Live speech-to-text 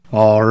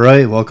All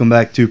right, welcome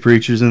back to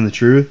Preachers in the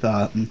Truth.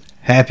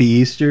 Happy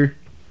Easter.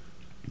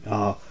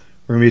 We're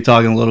going to be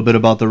talking a little bit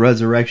about the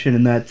resurrection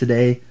in that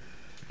today.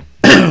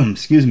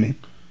 Excuse me.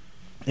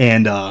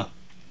 And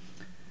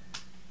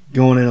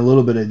going in a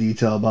little bit of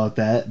detail about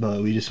that,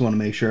 but we just want to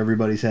make sure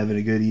everybody's having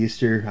a good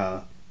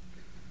Easter.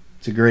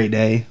 It's a great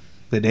day,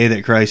 the day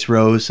that Christ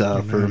rose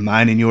for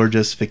mine and your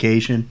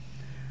justification.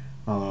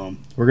 We're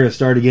going to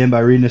start again by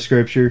reading the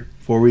scripture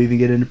before we even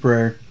get into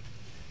prayer.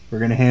 We're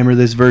going to hammer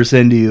this verse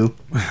into you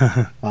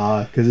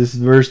because this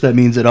is the verse that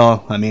means it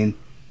all. I mean,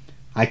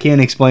 I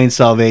can't explain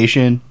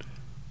salvation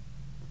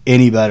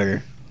any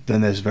better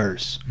than this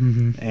verse.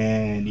 Mm-hmm.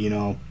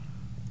 And,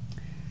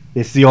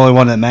 it's the only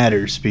one that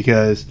matters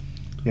because,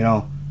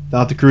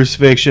 without the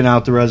crucifixion,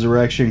 without the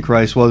resurrection,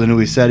 Christ wasn't who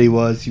he said he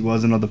was. He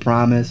wasn't of the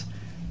promise.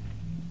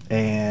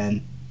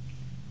 And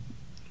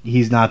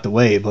he's not the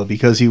way. But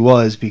because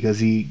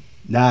he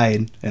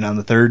died, and on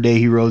the third day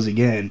he rose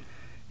again,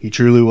 he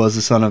truly was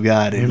the Son of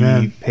God, and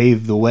Amen. He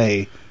paved the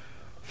way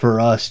for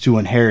us to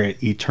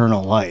inherit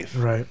eternal life.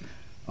 Right.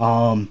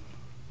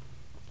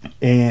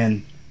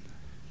 And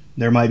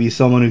there might be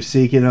someone who's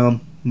seeking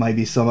him, might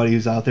be somebody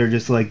who's out there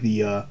just like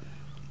the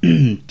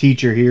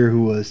teacher here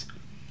who was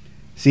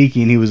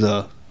seeking. He was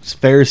a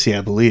Pharisee,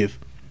 I believe.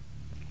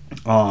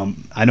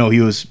 I know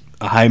he was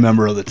a high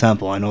member of the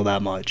temple. I know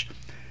that much.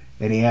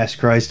 And he asked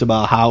Christ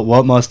about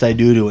what must I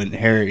do to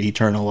inherit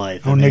eternal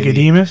life? Oh,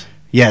 Nicodemus?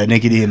 Yeah,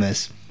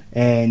 Nicodemus.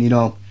 And,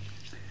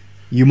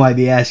 you might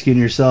be asking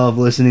yourself,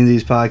 listening to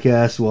these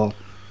podcasts, well,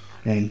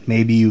 and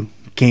maybe you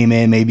came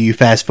in, maybe you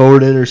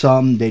fast-forwarded or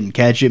something, didn't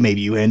catch it,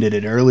 maybe you ended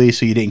it early,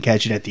 so you didn't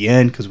catch it at the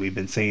end, because we've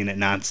been saying it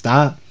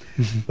nonstop.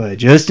 Mm-hmm. But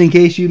just in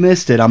case you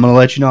missed it, I'm going to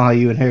let you know how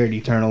you inherit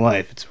eternal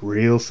life. It's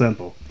real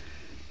simple.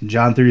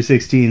 John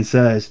 3:16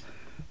 says,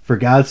 "For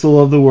God so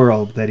loved the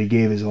world that he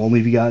gave his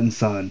only begotten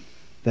Son,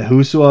 that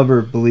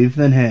whosoever believeth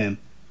in him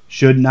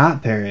should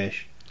not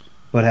perish,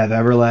 but have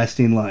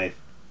everlasting life.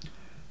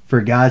 For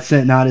God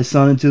sent not his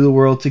Son into the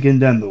world to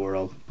condemn the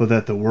world, but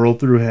that the world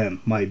through him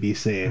might be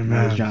saved."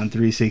 That was John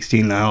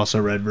 3:16, and I also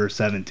read verse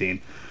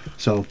 17.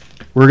 So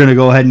we're going to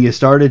go ahead and get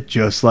started.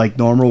 Just like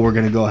normal, we're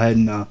going to go ahead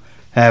and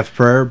have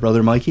prayer.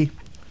 Brother Mikey?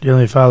 Dear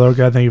Heavenly Father, Lord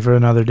God, thank you for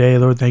another day.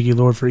 Lord, thank you,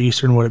 Lord, for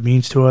Easter and what it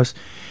means to us.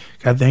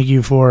 God, thank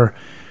you for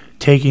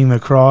taking the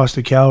cross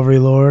to Calvary,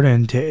 Lord,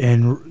 and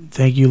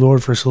thank you,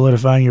 Lord, for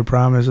solidifying your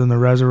promise in the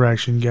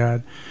resurrection,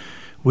 God.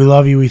 We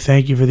love you. We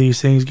thank you for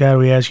these things, God.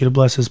 We ask you to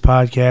bless this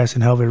podcast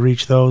and help it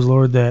reach those,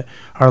 Lord, that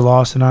are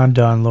lost and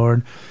undone,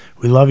 Lord.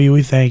 We love you.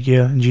 We thank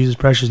you. In Jesus'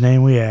 precious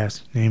name we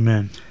ask.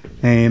 Amen.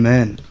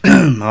 Amen.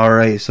 All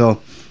right.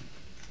 So,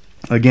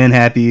 again,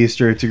 happy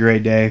Easter. It's a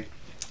great day.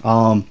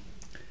 For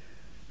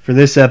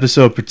this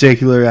episode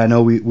particular, I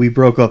know we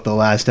broke up the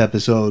last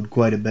episode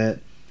quite a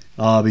bit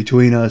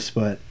between us,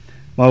 but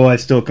my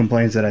wife still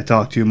complains that I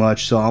talk too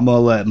much, so I'm going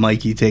to let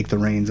Mikey take the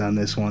reins on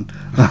this one.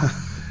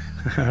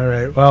 All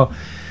right. Well,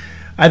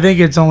 I think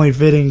it's only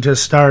fitting to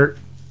start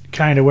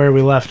kind of where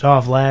we left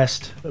off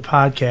last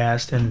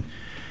podcast, and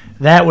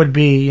that would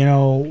be,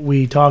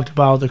 we talked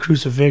about the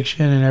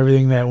crucifixion and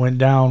everything that went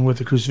down with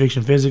the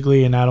crucifixion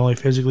physically, and not only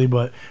physically,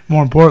 but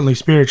more importantly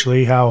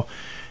spiritually, how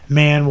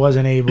man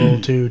wasn't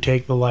able to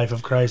take the life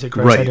of Christ, that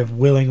Christ had to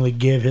willingly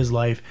give his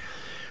life.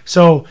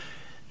 So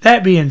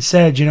that being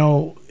said,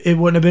 it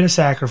wouldn't have been a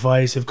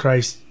sacrifice if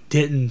Christ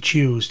didn't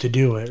choose to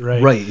do it,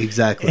 right? Right,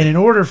 exactly. And in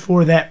order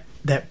for that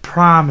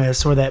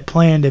promise or that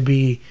plan to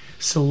be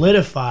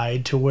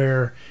solidified to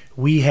where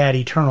we had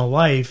eternal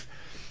life,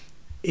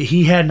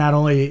 he had not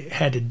only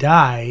had to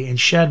die and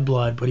shed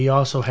blood, but he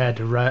also had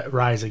to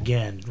rise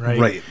again, right?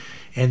 Right.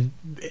 And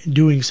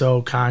doing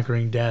so,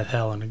 conquering death,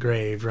 hell, and the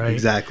grave, right?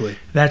 Exactly.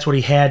 That's what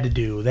he had to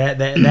do.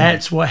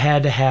 That's what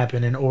had to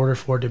happen in order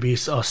for it to be a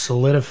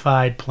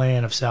solidified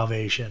plan of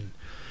salvation.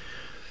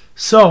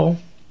 So,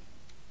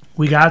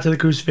 we got to the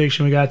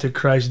crucifixion, we got to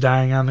Christ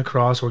dying on the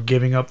cross, or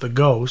giving up the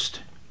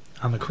ghost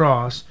on the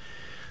cross.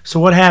 So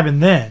what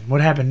happened then? What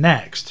happened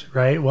next,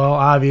 right? Well,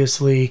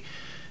 obviously,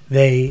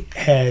 they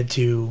had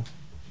to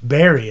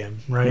bury him,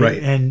 right?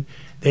 Right. And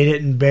they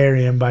didn't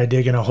bury him by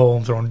digging a hole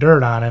and throwing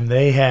dirt on him.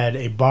 They had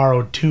a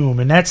borrowed tomb,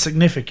 and that's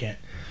significant.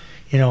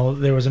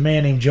 There was a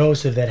man named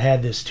Joseph that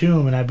had this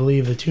tomb, and I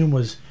believe the tomb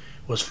was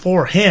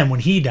for him when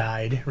he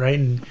died, right?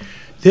 And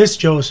this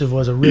Joseph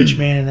was a rich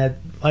man, and that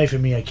life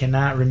of me, I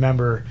cannot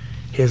remember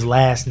his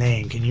last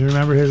name. Can you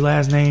remember his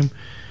last name?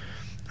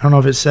 I don't know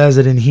if it says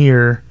it in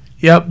here.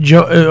 Yep,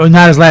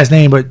 not his last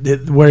name, but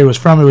where he was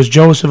from. It was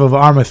Joseph of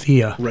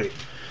Arimathea. Right.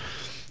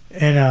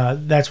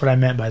 And that's what I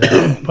meant by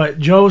that. But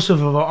Joseph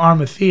of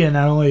Arimathea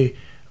not only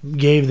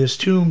gave this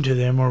tomb to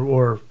them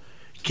or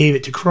gave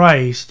it to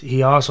Christ,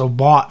 he also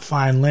bought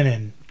fine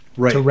linen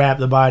to wrap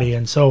the body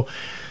in. So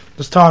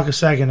let's talk a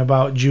second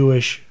about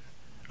Jewish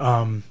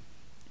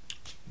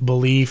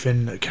belief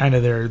and kind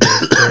of their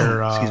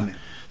the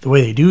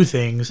way they do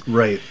things.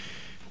 Right.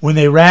 When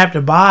they wrapped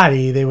a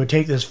body, they would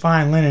take this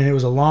fine linen. It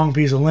was a long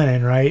piece of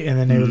linen, right? And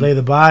then they would lay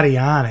the body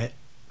on it,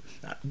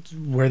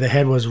 where the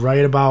head was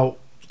right about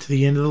to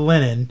the end of the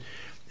linen,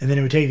 and then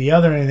they would take the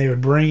other end and they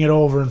would bring it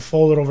over and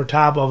fold it over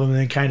top of him and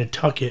then kind of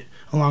tuck it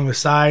along the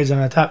sides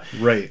and on top,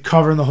 Right.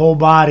 covering the whole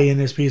body in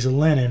this piece of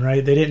linen,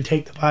 right? They didn't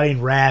take the body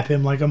and wrap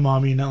him like a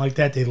mummy, not like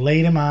that. They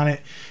laid him on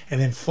it and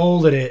then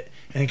folded it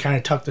and then kind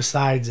of tucked the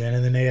sides in,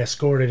 and then they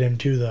escorted him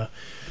to the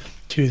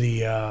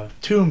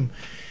tomb.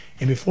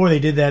 And before they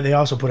did that, they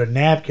also put a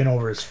napkin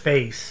over his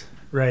face,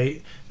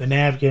 right? The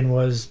napkin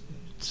was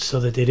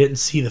so that they didn't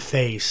see the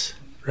face,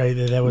 right?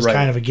 That was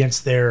kind of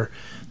against their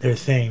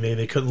thing.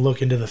 They couldn't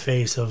look into the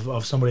face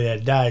of somebody that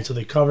had died, so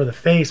they covered the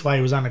face while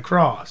he was on the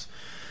cross.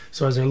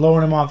 So as they're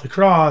lowering him off the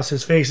cross,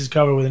 his face is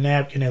covered with a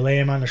napkin. They lay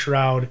him on the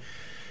shroud.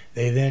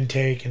 They then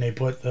take and they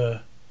put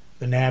the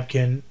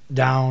napkin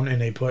down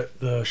and they put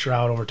the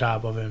shroud over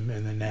top of him,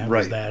 and then that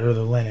was that, or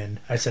the linen.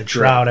 I said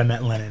shroud, I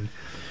meant linen.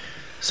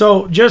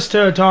 So just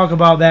to talk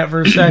about that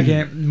for a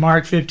second,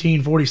 Mark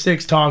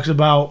 15:46 talks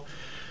about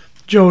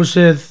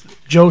Joseph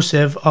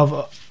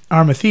of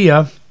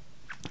Arimathea,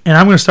 and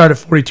I'm going to start at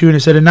 42, and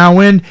it said, and now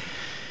when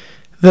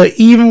the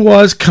even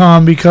was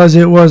come, because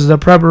it was the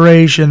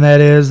preparation, that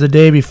is, the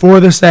day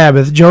before the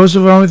Sabbath,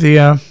 Joseph of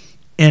Arimathea,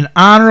 an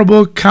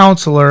honorable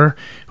counselor,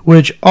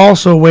 which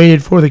also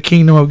waited for the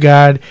kingdom of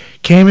God,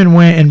 came and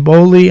went and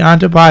boldly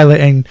unto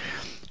Pilate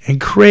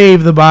and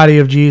craved the body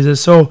of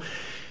Jesus. So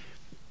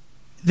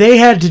they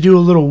had to do a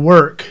little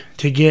work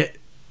to get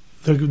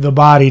the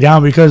body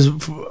down, because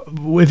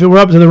if it were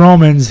up to the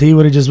Romans, he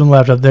would have just been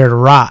left up there to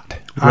rot.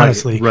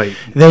 Honestly, right.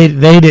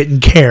 They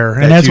didn't care,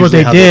 and that's what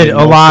they did.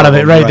 A lot of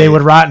it, right? They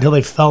would rot until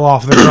they fell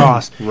off the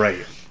cross, right?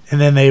 And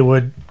then they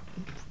would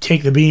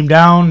take the beam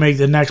down, make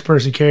the next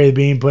person carry the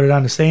beam, put it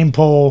on the same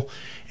pole,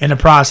 and the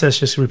process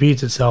just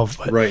repeats itself.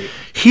 But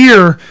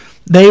here,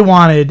 they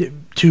wanted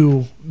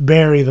to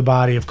bury the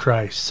body of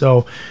Christ,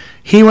 so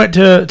he went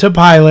to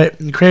Pilate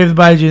and craved the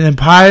body of Jesus, and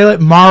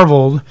Pilate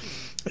marveled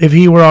if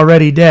he were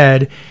already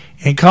dead,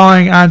 and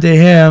calling unto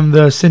him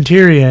the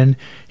centurion,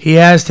 he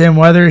asked him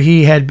whether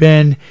he had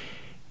been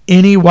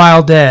any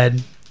while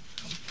dead.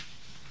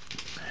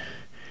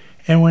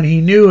 And when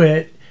he knew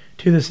it,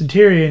 to the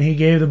centurion, he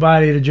gave the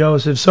body to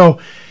Joseph. So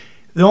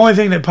the only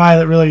thing that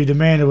Pilate really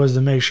demanded was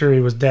to make sure he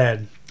was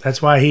dead.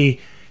 That's why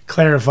he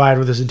clarified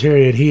with the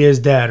centurion, he is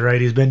dead,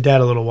 right? He's been dead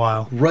a little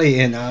while. Right,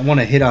 and I want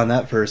to hit on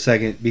that for a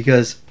second,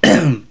 because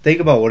think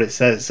about what it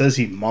says. It says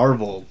he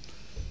marveled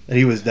that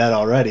he was dead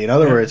already. In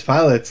other words,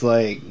 Pilate's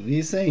like,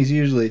 these things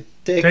usually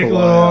take a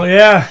while.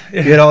 Yeah.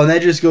 You know, and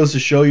that just goes to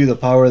show you the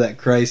power that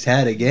Christ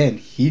had. Again,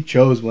 he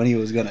chose when he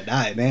was going to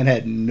die. Man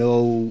had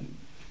no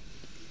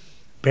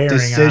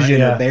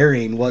decision or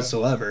bearing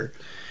whatsoever.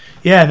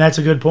 Yeah, and that's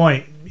a good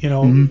point. You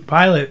know,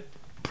 Pilate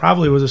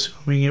probably was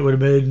assuming it would have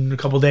been a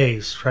couple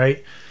days,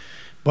 right?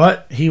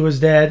 But he was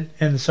dead,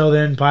 and so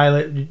then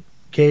Pilate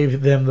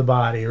gave them the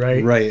body,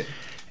 right? Right.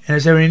 And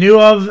it said when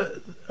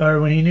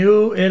he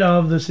knew it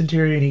of the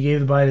centurion, he gave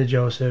the body to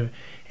Joseph.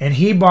 And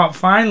he bought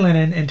fine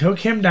linen and took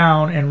him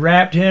down and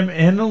wrapped him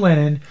in the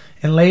linen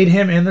and laid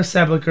him in the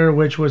sepulchre,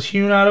 which was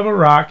hewn out of a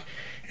rock,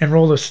 and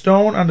rolled a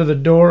stone under the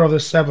door of the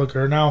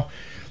sepulchre. Now,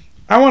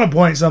 I want to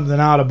point something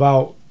out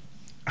about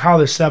how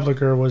the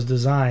sepulchre was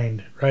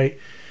designed, right?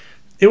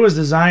 It was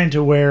designed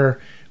to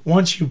where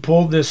once you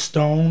pulled this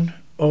stone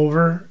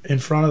over in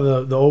front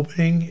of the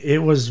opening,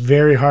 it was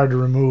very hard to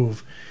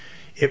remove.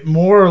 It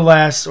more or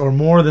less, or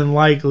more than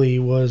likely,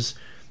 was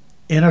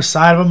in a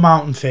side of a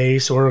mountain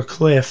face or a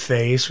cliff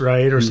face,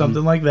 right, or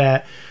something like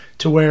that,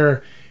 to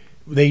where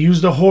they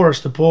used a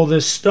horse to pull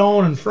this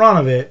stone in front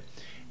of it,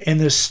 and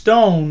this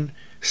stone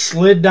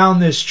slid down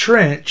this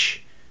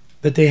trench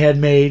that they had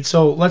made.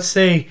 So let's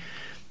say,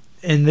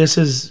 and this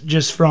is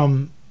just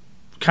from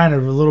kind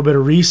of a little bit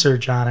of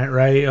research on it,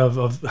 right,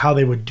 of how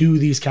they would do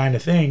these kind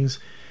of things,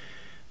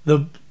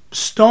 the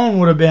stone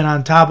would have been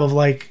on top of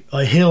like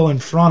a hill in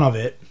front of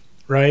it,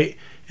 right?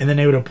 And then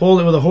they would have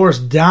pulled it with a horse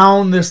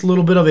down this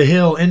little bit of a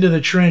hill into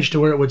the trench to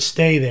where it would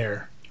stay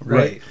there.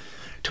 Right.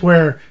 To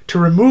where to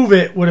remove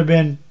it would have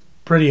been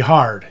pretty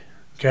hard.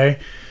 Okay.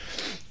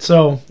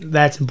 So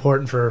that's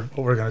important for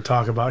what we're going to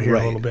talk about here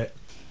in a little bit.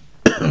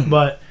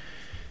 But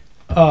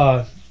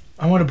I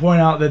want to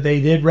point out that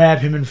they did wrap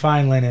him in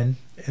fine linen,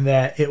 and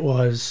that it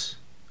was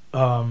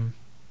a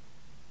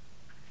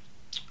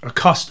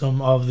custom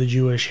of the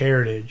Jewish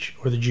heritage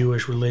or the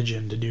Jewish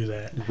religion to do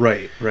that.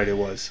 Right, it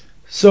was.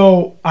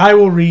 So I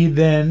will read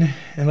then,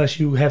 unless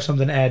you have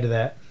something to add to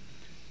that.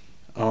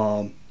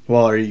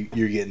 Well,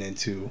 you're getting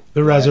into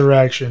the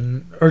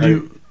resurrection, or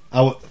do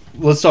you?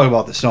 Let's talk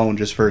about the stone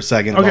just for a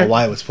second about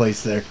why it was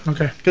placed there.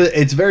 Okay, because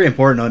it's very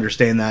important to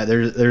understand that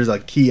there's a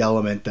key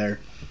element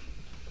there,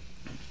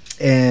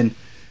 and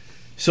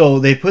so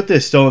they put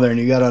this stone there, and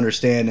you got to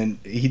understand. And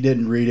he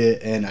didn't read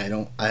it, and I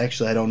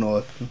don't know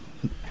if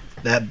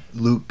that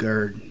Luke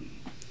or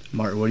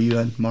Mark, what are you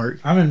in,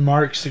 Mark? I'm in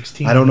Mark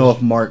 16. I don't know if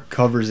Mark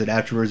covers it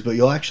afterwards, but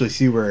you'll actually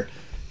see where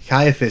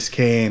Caiaphas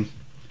came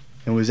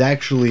and was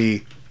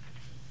actually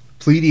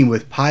pleading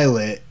with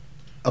Pilate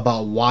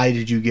about why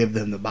did you give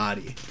them the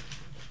body.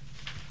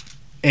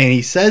 And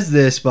he says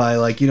this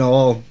by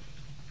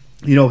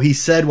he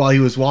said while he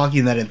was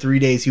walking that in 3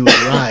 days he would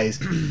rise.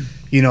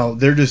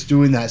 they're just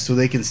doing that so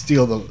they can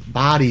steal the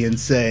body and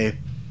say,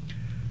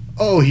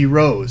 oh, he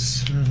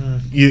rose.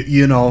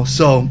 Mm-hmm.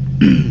 So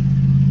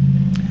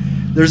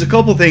there's a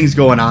couple things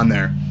going on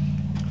there.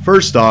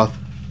 First off,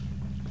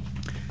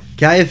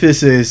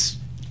 Caiaphas is,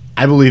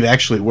 I believe,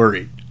 actually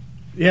worried.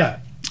 Yeah.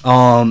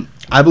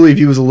 I believe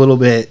he was a little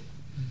bit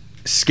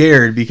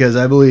scared because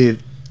I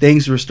believe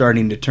things were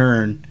starting to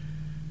turn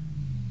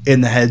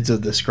in the heads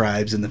of the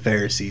scribes and the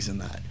Pharisees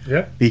and that.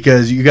 Yeah.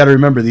 Because you got to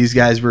remember, these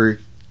guys were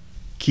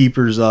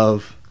keepers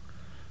of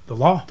the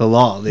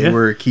law. They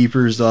were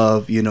keepers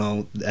of,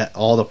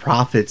 all the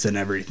prophets and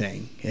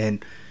everything.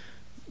 And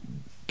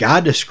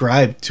God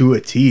described to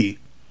a T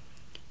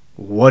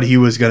what he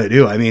was going to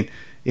do. I mean,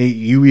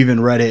 you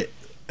even read it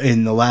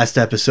in the last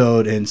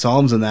episode in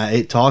Psalms and that.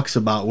 It talks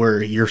about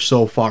where you're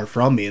so far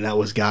from me, and that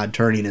was God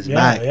turning his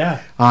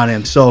back on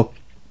him. So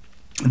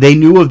they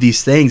knew of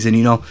these things,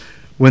 and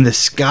when the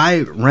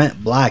sky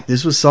went black,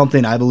 this was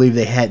something I believe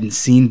they hadn't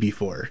seen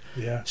before.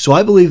 Yeah. So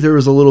I believe there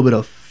was a little bit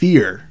of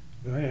fear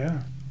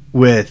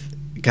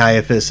with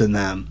Caiaphas and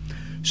them.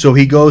 So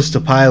he goes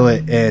to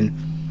Pilate, and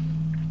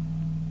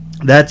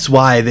that's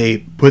why they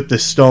put the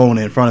stone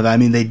in front of him. I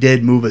mean, they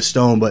did move a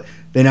stone, but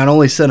they not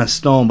only sent a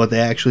stone, but they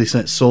actually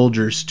sent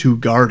soldiers to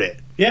guard it.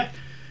 Yeah.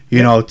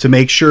 To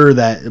make sure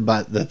that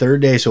by the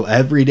third day, so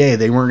every day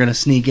they weren't going to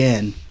sneak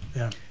in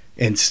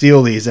and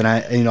steal these. And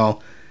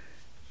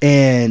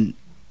and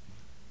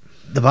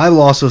the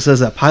Bible also says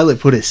that Pilate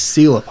put his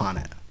seal upon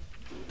it.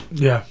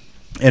 Yeah.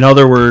 In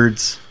other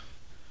words,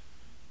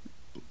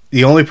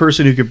 the only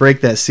person who could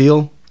break that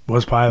seal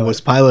was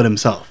Pilate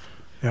himself.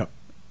 Yep.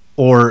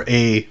 Or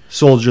a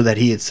soldier that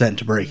he had sent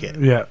to break it.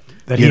 Yeah.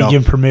 That he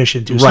gave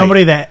permission to. Right.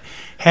 Somebody that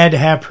had to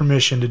have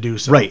permission to do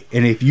so. Right.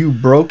 And if you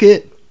broke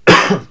it,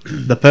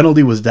 the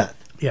penalty was death.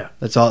 Yeah.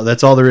 That's all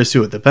there is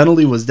to it. The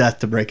penalty was death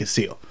to break a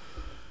seal.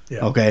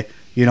 Yeah. Okay.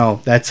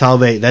 That's how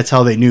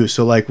they knew.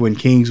 So like when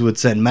kings would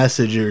send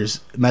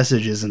messages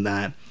and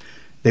that,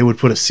 they would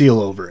put a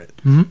seal over it.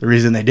 Mm-hmm. The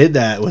reason they did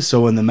that was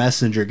so when the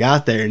messenger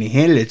got there and he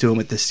handed it to him,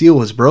 if the seal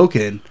was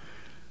broken,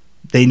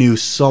 they knew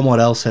someone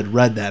else had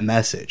read that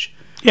message.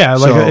 Yeah,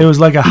 it was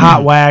like a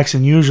hot wax,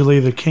 and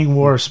usually the king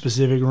wore a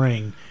specific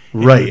ring.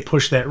 And right. He would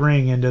push that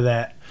ring into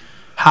that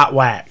hot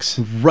wax.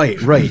 Right.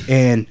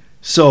 And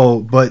so,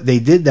 but they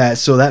did that,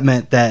 so that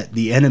meant that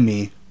the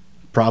enemy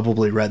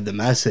probably read the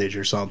message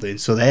or something.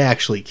 So they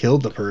actually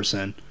killed the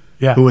person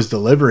who was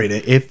delivering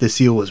it if the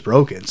seal was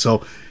broken.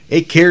 So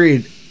it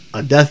carried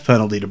a death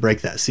penalty to break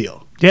that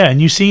seal. Yeah,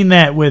 and you've seen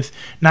that with,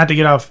 not to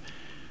get off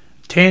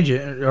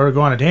tangent or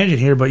go on a tangent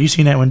here, but you've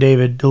seen that when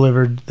David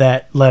delivered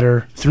that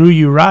letter through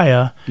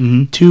Uriah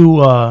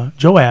to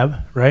Joab,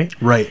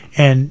 right? Right.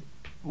 And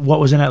what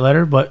was in that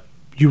letter but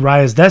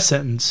Uriah's death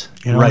sentence?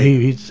 Right.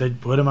 He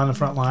said put him on the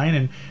front line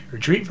and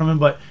retreat from him.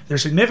 But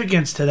there's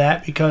significance to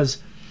that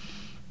because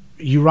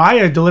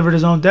Uriah delivered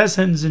his own death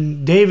sentence,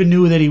 and David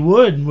knew that he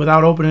would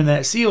without opening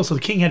that seal, so the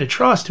king had to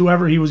trust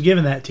whoever he was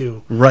giving that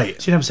to. Right.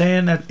 See what I'm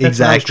saying? That's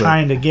exactly what I was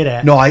trying to get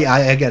at. No,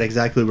 I get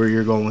exactly where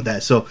you're going with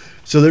that. So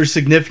there's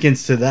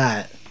significance to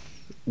that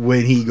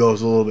when he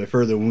goes a little bit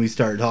further, when we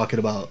start talking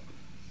about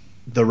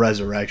the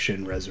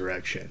resurrection,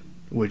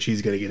 which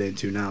he's going to get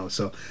into now.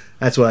 So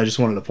that's what I just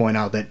wanted to point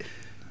out, that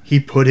he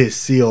put his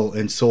seal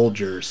and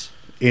soldiers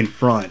in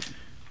front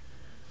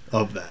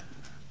of that.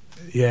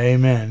 Yeah,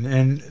 amen.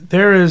 And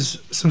there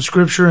is some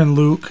scripture in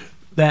Luke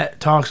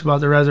that talks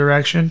about the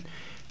resurrection,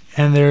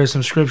 and there is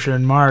some scripture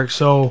in Mark.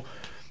 So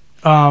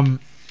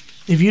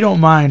if you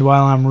don't mind,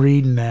 while I'm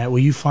reading that, will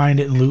you find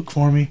it in Luke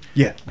for me?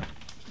 Yeah.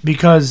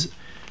 Because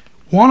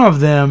one of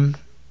them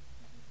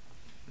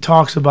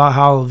talks about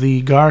how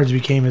the guards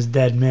became as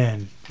dead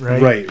men,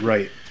 right?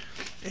 Right.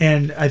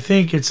 And I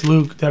think it's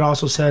Luke that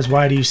also says,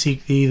 why do you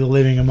seek the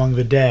living among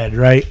the dead,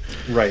 right?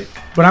 Right.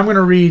 But I'm going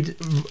to read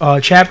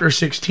chapter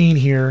 16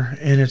 here,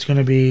 and it's going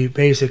to be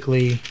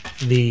basically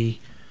the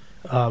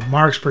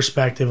Mark's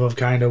perspective of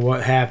kind of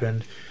what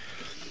happened.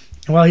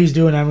 And while he's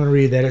doing it, I'm going to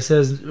read that. It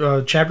says,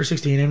 chapter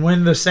 16, and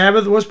when the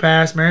Sabbath was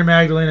past, Mary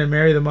Magdalene and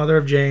Mary, the mother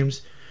of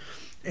James,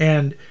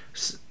 and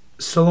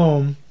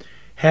Salome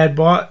had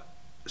bought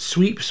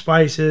sweet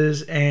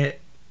spices and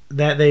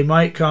that they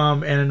might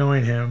come and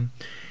anoint him.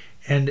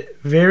 And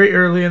very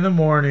early in the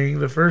morning,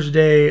 the first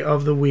day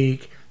of the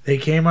week, they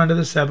came unto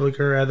the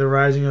sepulchre at the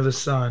rising of the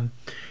sun.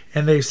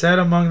 And they said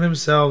among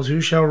themselves,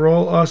 who shall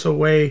roll us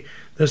away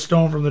the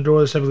stone from the door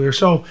of the sepulchre?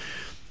 So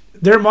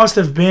there must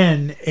have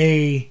been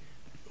a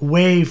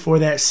way for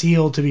that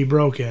seal to be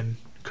broken,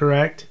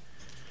 correct?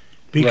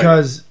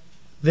 Because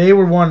they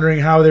were wondering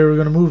how they were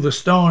going to move the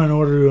stone in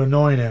order to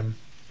anoint him,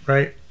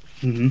 right?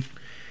 Mm-hmm.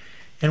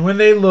 And when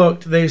they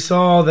looked, they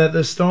saw that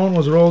the stone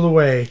was rolled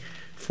away,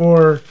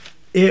 for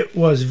it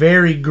was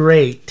very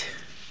great.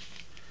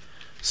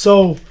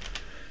 So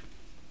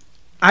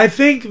I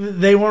think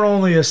they weren't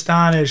only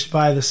astonished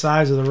by the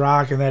size of the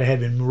rock and that it had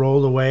been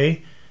rolled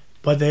away,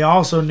 but they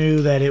also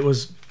knew that it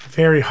was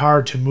very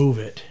hard to move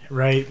it,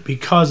 right?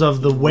 Because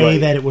of the way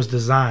that it was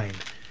designed.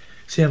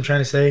 See what I'm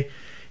trying to say?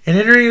 And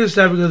entering the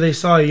sepulchre, they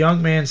saw a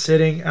young man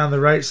sitting on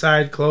the right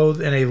side,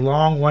 clothed in a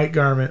long white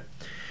garment,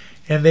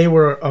 and they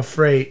were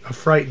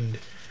affrighted.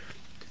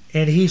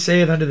 And he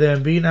saith unto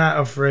them, Be not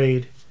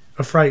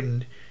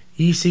affrighted.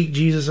 Ye seek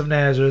Jesus of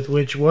Nazareth,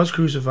 which was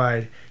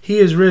crucified. He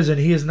is risen,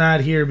 he is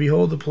not here.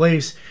 Behold the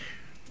place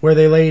where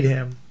they laid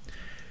him.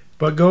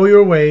 But go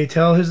your way,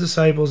 tell his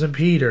disciples and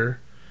Peter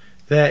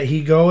that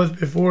he goeth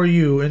before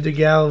you into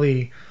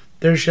Galilee.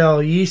 There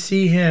shall ye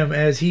see him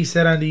as he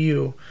said unto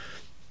you.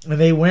 And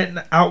they went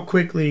out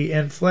quickly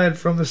and fled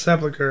from the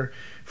sepulchre,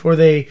 for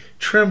they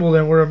trembled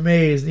and were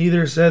amazed.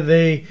 Neither said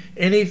they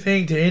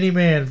anything to any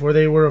man, for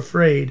they were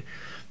afraid.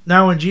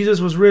 Now when Jesus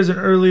was risen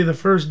early the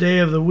first day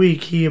of the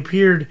week, he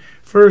appeared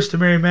first to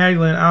Mary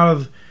Magdalene, out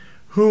of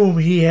whom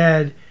he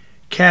had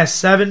cast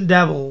 7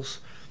 devils.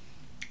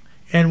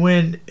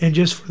 And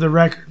just for the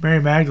record,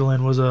 Mary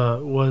Magdalene was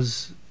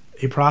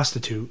a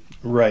prostitute.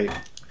 Right.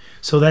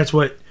 So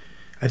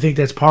I think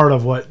that's part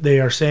of what they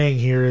are saying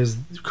here is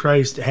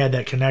Christ had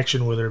that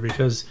connection with her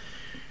because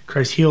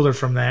Christ healed her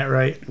from that,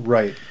 right?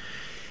 Right.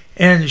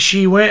 And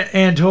she went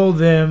and told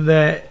them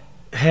that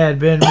had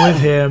been with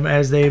him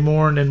as they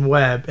mourned and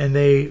wept. And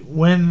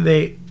when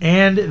they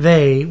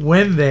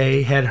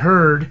had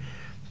heard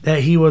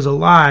that he was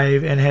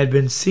alive and had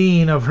been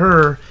seen of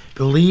her,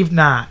 believed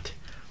not.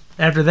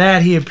 After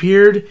that he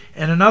appeared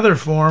in another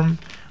form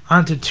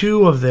unto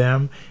 2 of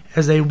them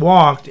as they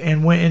walked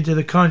and went into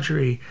the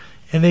country.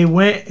 And they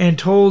went and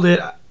told it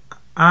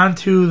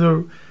unto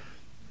the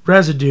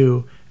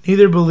residue,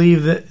 neither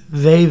believed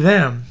they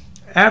them.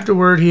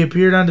 Afterward he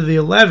appeared unto the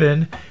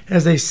 11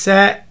 as they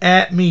sat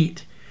at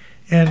meat,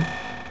 and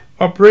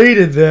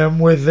upbraided them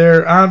with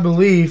their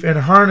unbelief and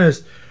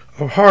hardness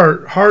of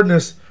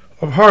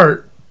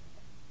heart,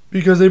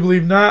 because they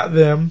believed not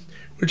them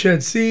which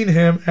had seen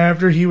him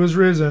after he was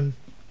risen.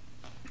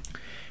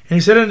 And he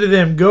said unto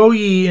them, Go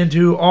ye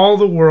into all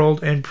the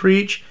world, and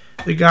preach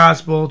the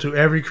gospel to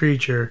every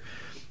creature.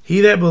 He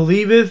that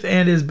believeth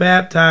and is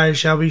baptized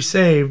shall be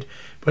saved,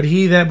 but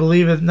he that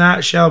believeth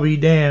not shall be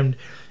damned.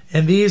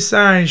 And these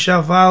signs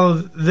shall follow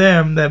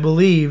them that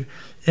believe.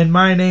 In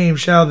my name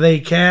shall they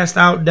cast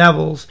out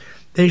devils.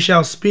 They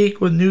shall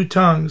speak with new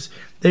tongues.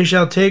 They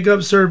shall take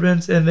up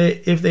serpents, and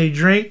if they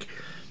drink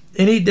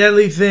any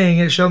deadly thing,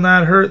 it shall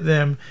not hurt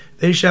them.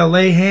 They shall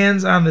lay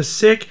hands on the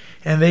sick,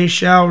 and they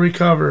shall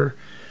recover.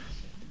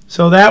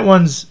 So that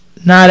one's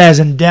not as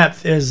in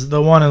depth as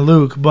the one in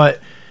Luke, but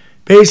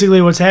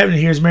basically what's happening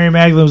here is Mary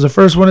Magdalene was the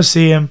first one to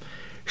see him.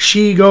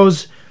 She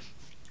goes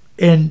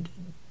and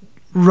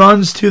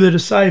runs to the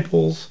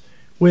disciples,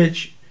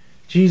 which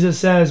Jesus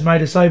says, my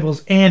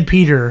disciples and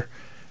Peter,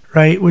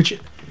 right? Which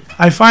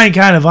I find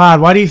kind of odd.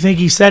 Why do you think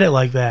he said it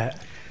like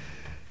that?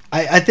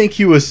 I think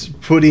he was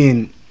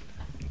putting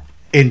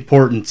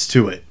importance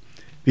to it,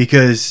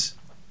 because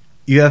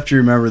you have to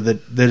remember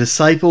that the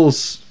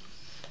disciples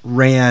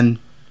ran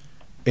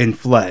and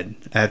fled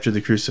after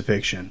the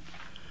crucifixion.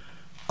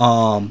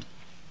 But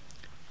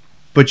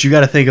you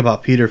got to think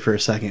about Peter for a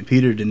second.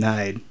 Peter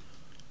denied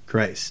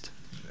Christ.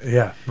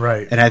 Yeah,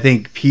 right. And I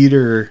think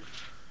Peter,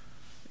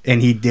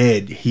 and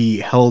he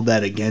held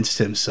that against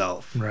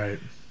himself. Right.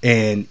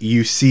 And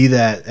you see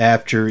that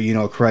after,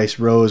 Christ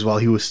rose while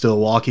he was still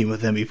walking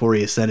with him before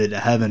he ascended to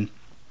heaven.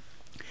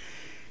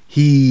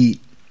 He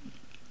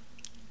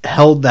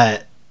held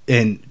that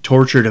and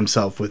tortured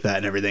himself with that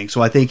and everything.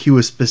 So I think he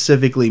was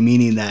specifically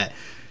meaning that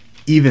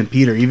even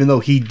Peter, even though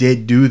he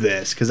did do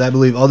this, because I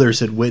believe others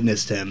had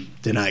witnessed him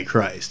deny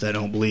Christ. I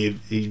don't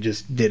believe he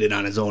just did it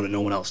on his own and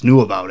no one else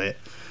knew about it.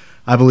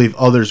 I believe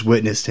others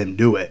witnessed him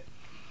do it.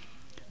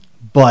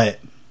 But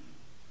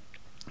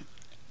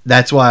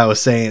that's why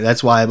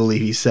I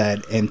believe he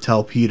said, and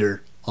tell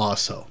Peter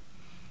also.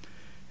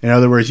 In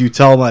other words, you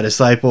tell my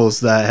disciples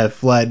that have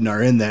fled and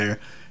are in there,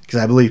 because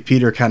I believe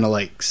Peter kind of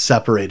like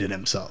separated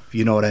himself.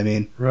 You know what I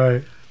mean?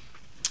 Right.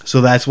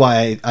 So that's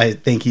why I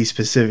think he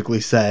specifically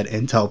said,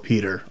 and tell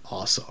Peter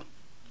also.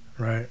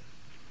 Right.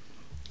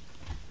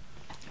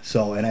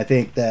 So, and I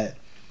think that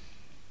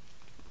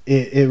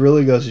it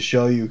really goes to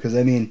show you, because,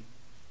 I mean,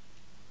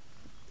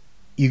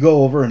 you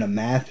go over into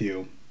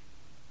Matthew,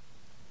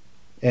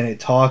 and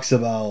it talks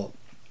about,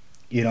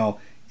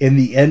 in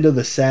the end of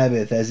the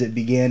Sabbath, as it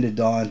began to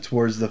dawn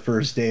towards the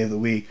first day of the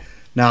week.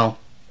 Now,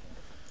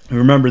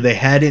 remember, they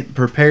hadn't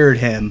prepared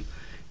him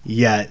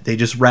yet. They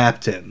just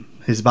wrapped him.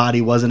 His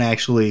body wasn't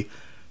actually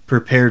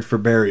prepared for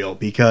burial,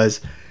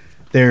 because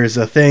there's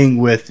a thing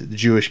with the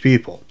Jewish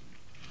people.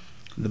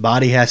 The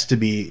body has to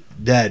be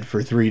dead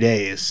for 3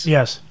 days.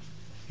 Yes.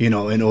 In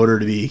order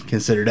to be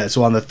considered dead.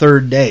 So on the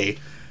 3rd day,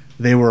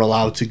 they were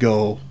allowed to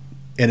go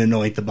and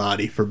anoint the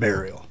body for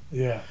burial.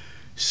 Yeah.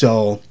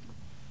 So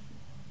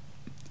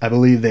I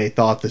believe they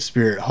thought the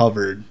spirit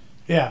hovered.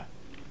 Yeah.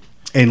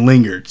 And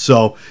lingered.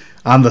 So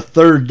on the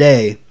 3rd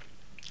day,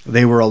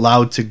 they were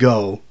allowed to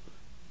go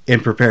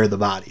and prepare the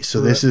body.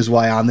 So this is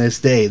why on this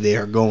day they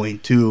are going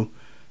to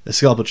the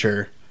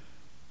sepulchre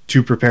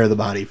to prepare the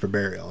body for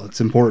burial.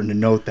 It's important to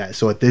note that.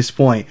 So at this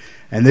point,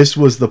 and this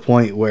was the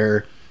point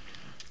where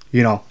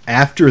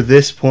after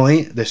this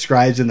point, the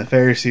scribes and the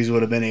Pharisees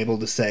would have been able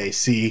to say,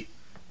 see,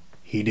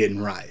 he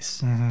didn't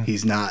rise. Mm-hmm.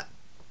 He's not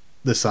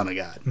the Son of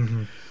God.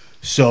 Mm-hmm.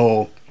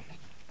 So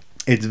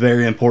it's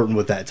very important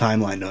with that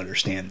timeline to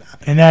understand that.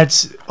 And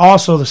that's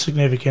also the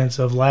significance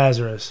of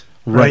Lazarus.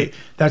 Right.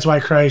 That's why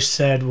Christ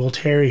said, we'll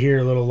tarry here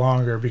a little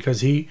longer,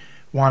 because he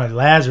wanted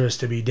Lazarus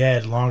to be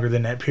dead longer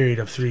than that period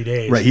of 3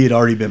 days. Right, he had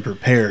already been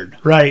prepared.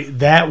 Right,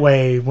 that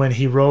way when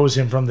he rose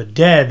him from the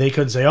dead, they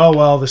couldn't say, oh,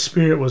 well, the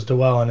spirit was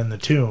dwelling in the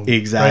tomb.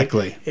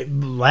 Exactly. Right?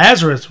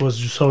 Lazarus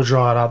was so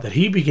drawn out that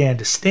he began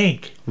to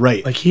stink.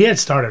 Right. Like he had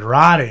started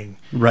rotting.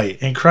 Right.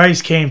 And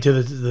Christ came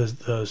to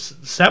the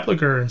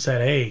sepulcher and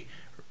said, hey,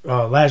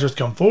 Lazarus,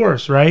 come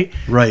forth, right?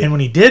 Right. And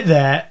when he did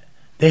that,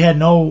 they had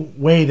no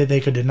way that they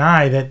could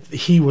deny that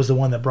he was the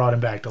one that brought him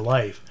back to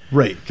life.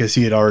 Right, because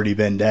he had already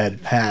been dead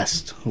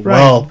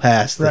well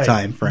past the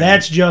time frame.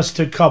 That's just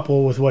to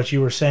couple with what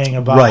you were saying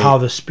about how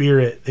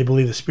they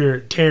believe the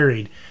Spirit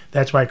tarried.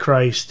 That's why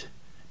Christ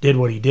did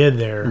what he did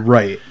there.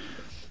 Right.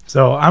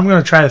 So I'm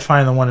going to try to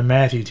find the one in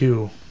Matthew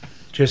too.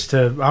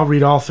 I'll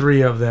read all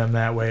three of them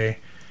that way.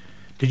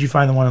 Did you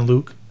find the one in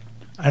Luke?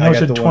 I know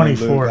it's in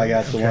 24. I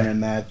got the one in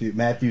Matthew.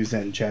 Matthew's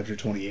in chapter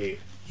 28.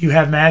 You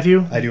have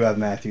Matthew? I do have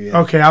Matthew, yeah.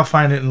 Okay, I'll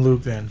find it in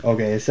Luke then.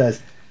 Okay, it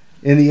says,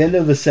 in the end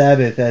of the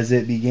Sabbath, as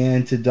it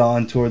began to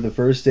dawn toward the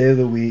first day of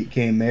the week,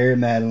 came Mary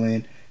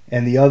Magdalene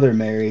and the other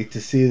Mary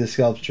to see the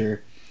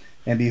sepulchre.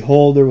 And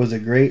behold, there was a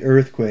great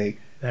earthquake,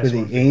 for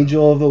the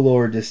angel of the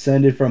Lord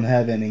descended from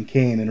heaven and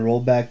came and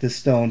rolled back the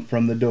stone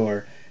from the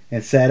door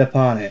and sat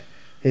upon it.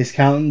 His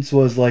countenance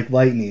was like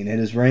lightning,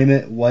 and his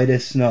raiment white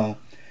as snow.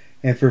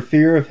 And for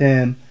fear of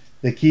him,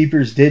 the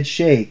keepers did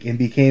shake and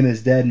became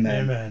as dead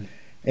men. Amen.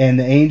 And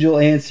the angel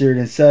answered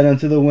and said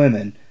unto the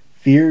women,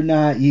 Fear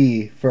not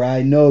ye, for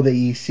I know that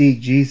ye seek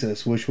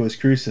Jesus, which was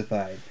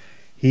crucified.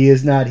 He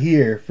is not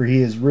here, for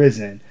he is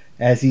risen.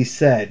 As he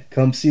said,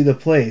 Come see the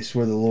place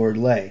where the Lord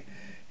lay.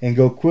 And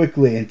go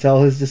quickly and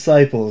tell his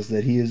disciples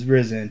that he is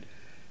risen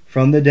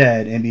from the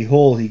dead. And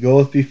behold, he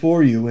goeth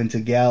before you into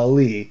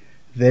Galilee.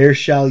 There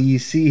shall ye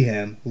see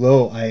him.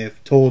 Lo, I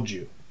have told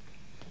you.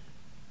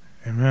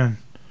 Amen.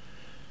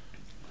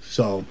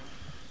 So,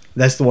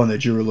 that's the one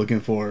that you were looking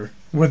for.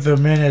 With the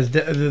men as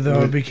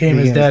became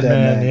as dead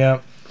men.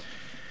 Yep.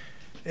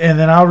 And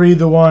then I'll read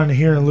the one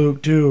here in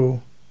Luke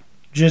too,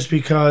 just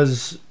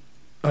because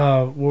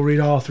we'll read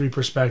all three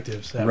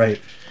perspectives. Right. Way.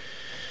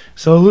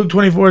 So Luke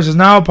 24 says,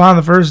 Now upon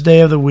the first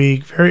day of the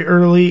week, very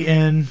early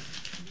in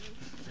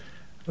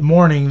the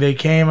morning, they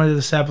came unto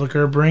the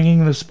sepulchre,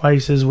 bringing the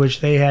spices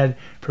which they had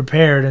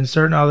prepared, and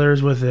certain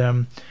others with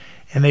them.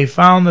 And they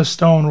found the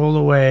stone rolled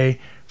away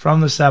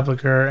from the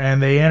sepulchre,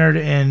 and they entered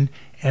in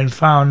and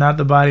found not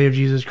the body of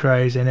Jesus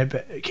Christ. And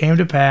it came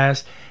to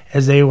pass,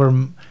 as they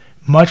were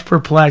much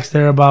perplexed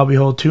thereabout,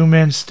 behold, two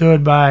men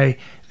stood by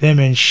them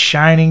in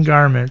shining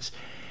garments.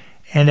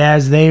 And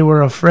as they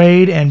were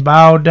afraid and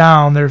bowed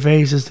down their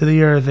faces to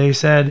the earth, they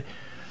said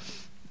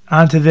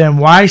unto them,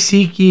 Why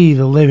seek ye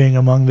the living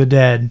among the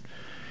dead?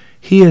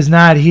 He is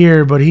not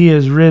here, but he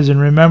is risen.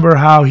 Remember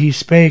how he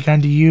spake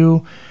unto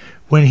you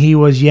when he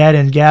was yet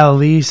in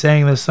Galilee,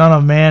 saying, The Son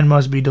of Man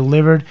must be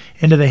delivered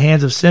into the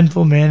hands of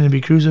sinful men and be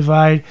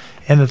crucified,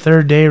 and the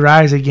third day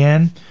rise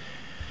again.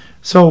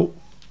 So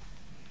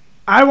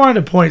I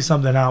wanted to point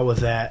something out with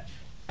that.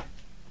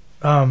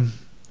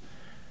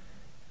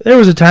 There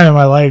was a time in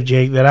my life,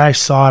 Jake, that I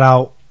sought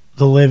out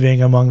the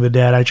living among the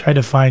dead. I tried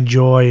to find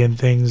joy in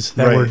things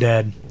that were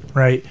dead,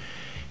 right?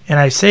 And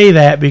I say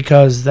that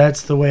because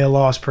that's the way a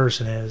lost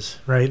person is,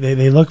 right?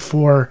 They look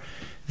for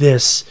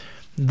this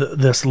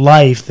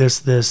life,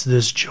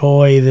 this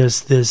joy,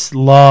 this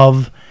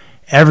love,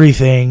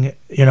 everything,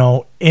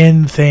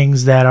 in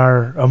things that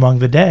are among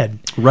the dead.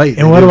 Right.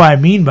 And what do I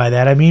mean by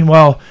that? I mean,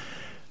 well,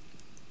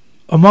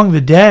 among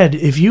the dead,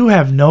 if you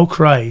have no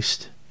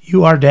Christ,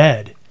 you are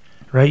dead,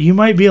 right? You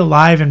might be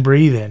alive and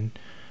breathing,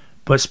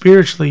 but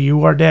spiritually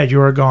you are dead.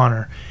 You're a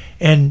goner.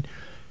 And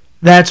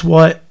that's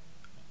what,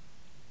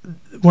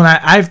 when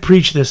I've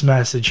preached this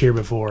message here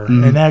before,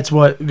 and that's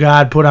what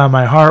God put on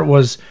my heart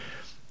was,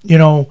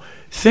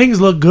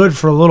 things look good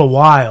for a little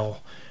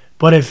while,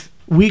 but if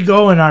we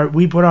go and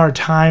we put our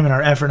time and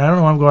our effort, and I don't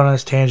know why I'm going on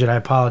this tangent, I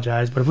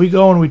apologize, but if we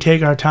go and we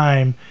take our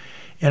time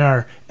and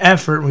our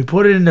effort and we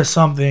put it into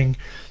something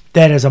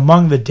that is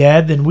among the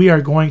dead, then we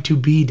are going to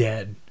be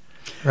dead,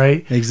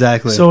 right?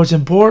 Exactly. So it's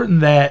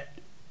important that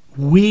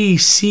we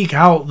seek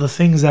out the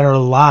things that are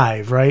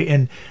alive, right?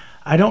 And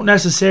I don't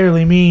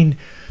necessarily mean,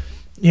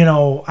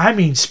 I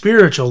mean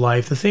spiritual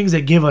life, the things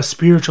that give us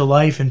spiritual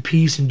life and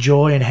peace and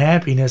joy and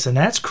happiness, and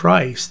that's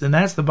Christ, and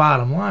that's the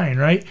bottom line,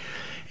 right?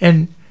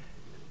 And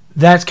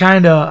that's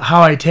kind of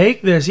how I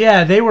take this.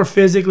 Yeah, they were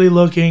physically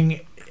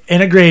looking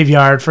in a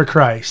graveyard for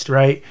Christ,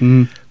 right?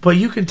 But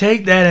you can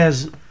take that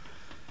as,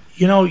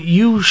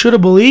 you should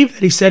have believed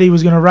that he said he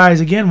was going to rise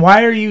again.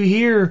 Why are you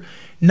here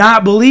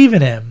not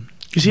believing him?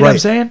 You see what I'm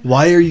saying?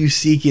 Why are you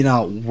seeking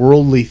out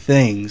worldly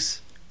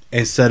things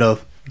instead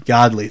of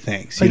godly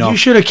things? You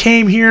should have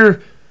came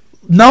here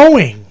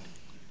knowing.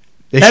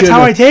 That's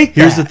how I take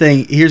that.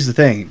 Here's the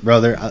thing,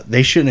 brother.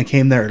 They shouldn't have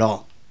came there at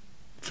all.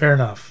 Fair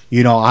enough.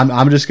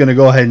 I'm just going to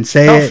go ahead and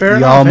say it. Fair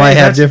Y'all enough. might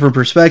have different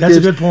perspectives.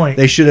 That's a good point.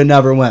 They should have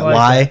never went.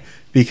 Why? That.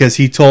 Because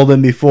he told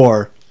them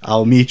before,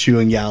 I'll meet you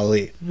in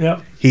Galilee.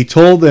 Yep. He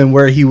told them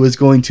where he was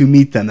going to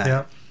meet them at.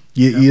 Yep.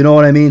 You know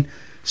what I mean?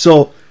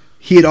 So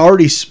he had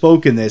already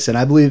spoken this, and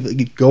I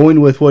believe, going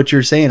with what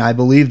you're saying, I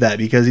believe that,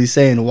 because he's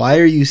saying, why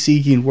are you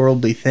seeking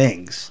worldly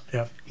things?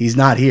 Yep. He's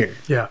not here.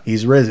 Yeah.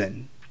 He's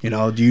risen.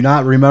 Do you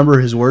not remember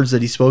his words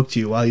that he spoke to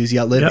you while he was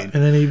yet living? Yep.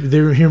 And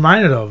then he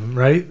reminded of him,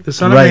 right? The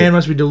Son of Man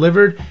must be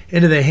delivered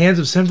into the hands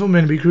of sinful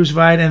men to be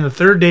crucified, and the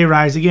third day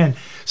rise again.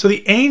 So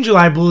the angel,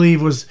 I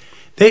believe,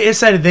 it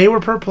said they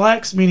were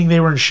perplexed, meaning they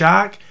were in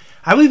shock.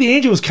 I believe the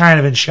angel was kind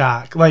of in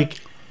shock.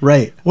 Like,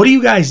 right. What are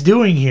you guys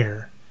doing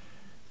here?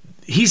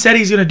 He said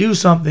he's going to do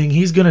something.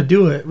 He's going to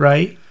do it,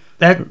 right?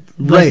 Right.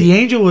 The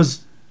angel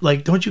was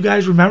like, don't you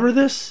guys remember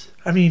this?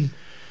 I mean...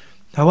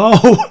 Hello.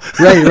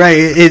 right.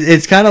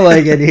 It's kind of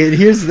like,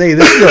 here's the thing.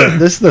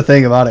 This is the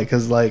thing about it,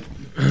 because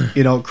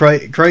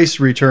Christ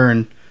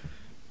returned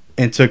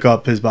and took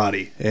up his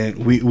body,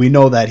 and we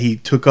know that he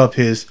took up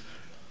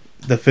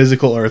the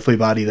physical earthly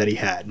body that he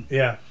had.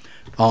 Yeah.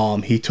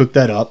 He took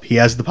that up. He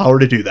has the power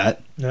to do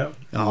that. Yep.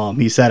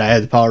 He said, I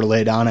had the power to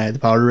lay it down. I had the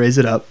power to raise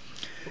it up.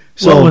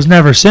 So it was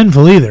never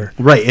sinful either.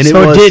 Right. And it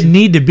didn't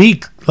need to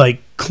be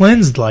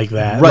cleansed like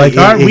that. Right.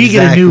 We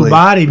get a new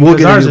body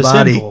because ours is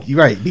sinful.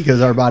 Right,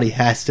 because our body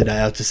has to die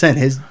out to sin.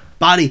 His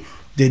body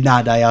did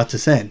not die out to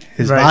sin.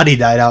 His body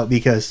died out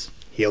because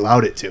he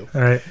allowed it to.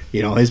 Right.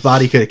 His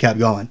body could have kept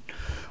going.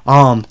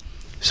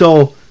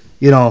 So,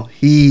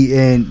 he,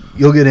 and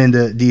you'll get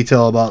into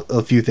detail about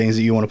a few things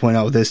that you want to point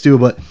out with this too,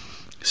 but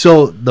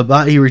so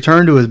he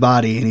returned to his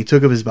body and he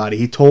took up his body.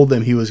 He told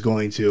them he was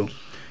going to.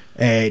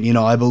 And,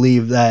 I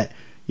believe that,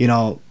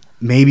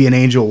 maybe an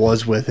angel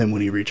was with him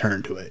when he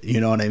returned to it. You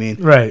know what I mean?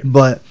 Right.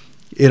 But,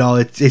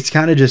 it's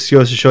kind of just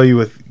goes to show you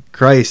with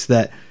Christ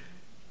that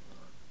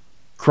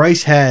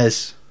Christ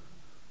has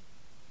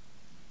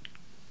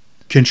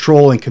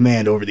control and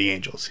command over the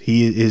angels.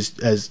 He is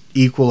as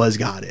equal as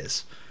God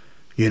is.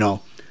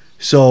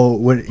 So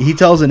when he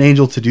tells an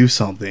angel to do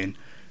something,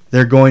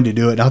 they're going to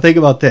do it. Now think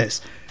about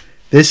this.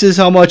 This is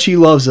how much he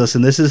loves us,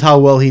 and this is how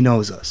well he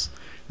knows us.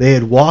 They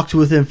had walked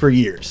with him for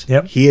years.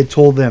 Yep. He had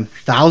told them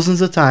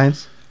thousands of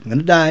times, I'm going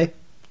to die.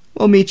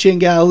 We'll meet you in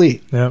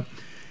Galilee. Yep.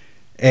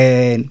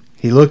 And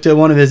he looked at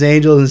one of his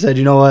angels and said,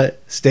 you know what?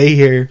 Stay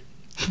here,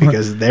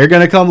 because they're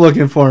going to come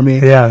looking for me.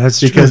 Yeah, that's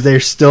true. Because they're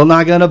still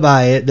not going to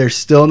buy it. They're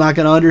still not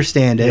going to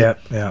understand it.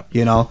 Yeah.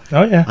 Oh,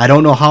 yeah. I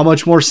don't know how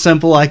much more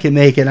simple I can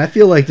make it. And I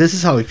feel like this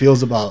is how he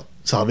feels about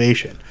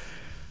salvation.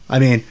 I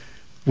mean,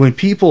 when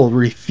people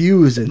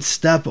refuse and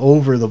step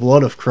over the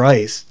blood of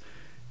Christ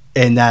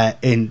and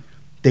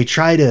they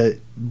try to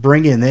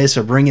bring in this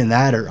or bring in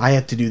that, or I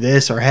have to do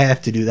this or I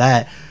have to do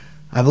that,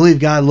 I believe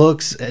God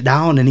looks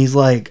down and he's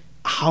like,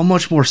 how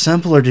much more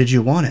simpler did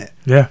you want it?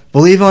 Yeah.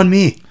 Believe on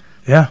me.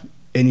 Yeah.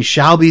 And you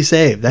shall be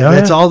saved.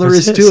 That's all there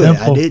is to it.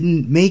 Simple. I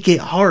didn't make it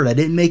hard. I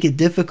didn't make it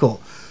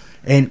difficult.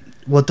 And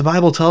what the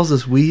Bible tells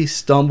us, we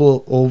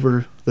stumble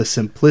over the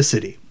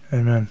simplicity.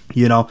 Amen.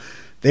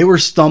 They were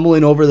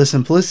stumbling over the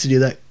simplicity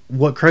that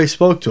what Christ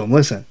spoke to them.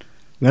 Listen,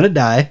 I'm going to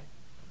die.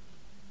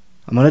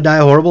 I'm going to die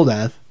a horrible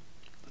death.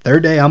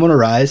 Third day, I'm going to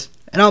rise,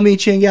 and I'll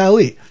meet you in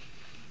Galilee.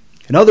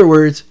 In other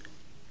words,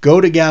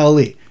 go to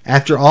Galilee.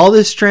 After all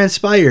this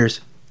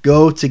transpires,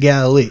 go to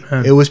Galilee.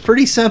 It was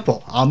pretty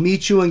simple. I'll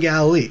meet you in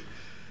Galilee.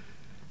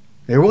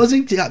 It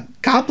wasn't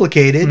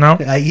complicated. No.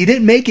 He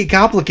didn't make it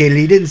complicated.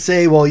 He didn't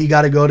say, well, you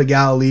got to go to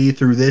Galilee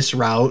through this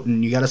route,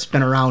 and you got to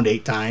spin around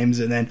 8 times,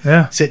 and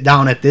then sit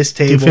down at this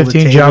table. Do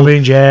 15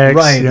 jumping jacks.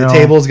 Right. The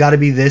table's got to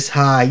be this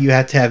high. You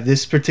have to have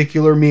this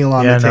particular meal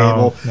on the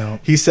table. No.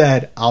 He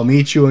said, I'll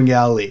meet you in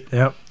Galilee.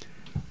 Yep.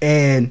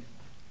 And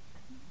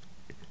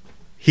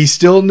he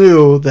still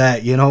knew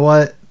that, you know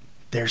what?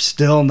 They're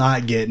still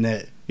not getting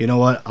it. You know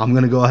what? I'm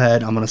going to go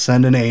ahead. I'm going to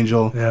send an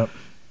angel. Yep.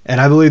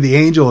 And I believe the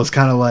angel is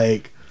kind of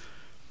like,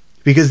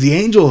 because the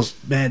angels,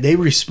 man, they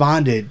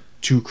responded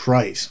to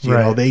Christ. You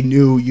know, they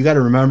knew, you got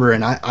to remember,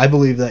 and I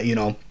believe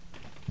that,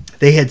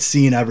 they had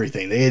seen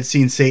everything. They had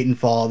seen Satan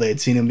fall. They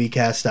had seen him be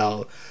cast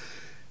out.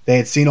 They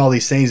had seen all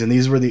these things, and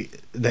these were the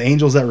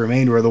angels that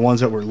remained were the ones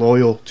that were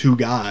loyal to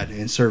God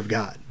and served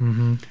God.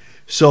 Mm-hmm.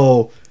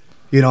 So,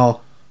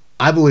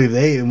 I believe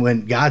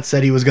when God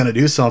said he was going to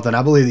do something,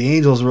 I believe the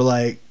angels were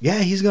like, yeah,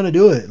 he's going to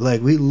do it. Like,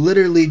 we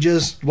literally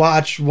just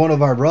watched one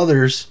of our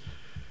brothers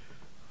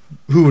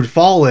who had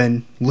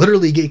fallen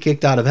literally get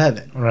kicked out of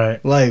heaven.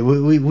 Right. Like,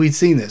 we'd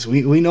seen this.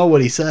 We know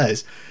what he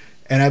says.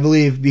 And I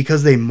believe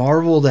because they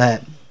marveled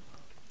at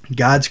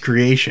God's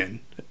creation,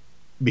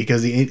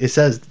 because it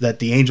says that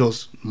the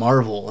angels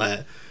marvel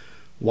at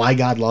why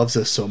God loves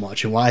us so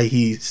much and why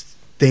he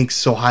thinks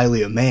so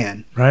highly of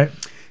man. Right.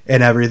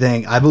 And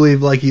everything. I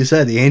believe, like you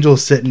said, the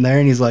angel's sitting there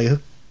and he's like,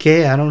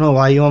 okay, I don't know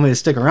why you want me to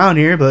stick around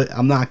here, but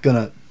I'm not going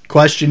to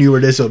question you or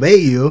disobey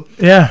you.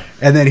 Yeah.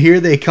 And then here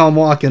they come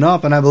walking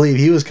up, and I believe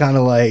he was kind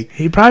of like,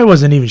 He probably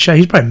wasn't even shocked.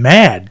 He's probably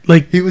mad.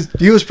 Like he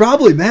was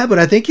probably mad, but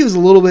I think he was a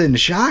little bit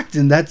shocked,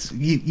 and that's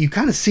you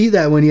kind of see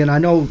that and I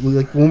know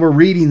like when we're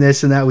reading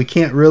this and that we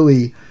can't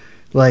really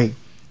like.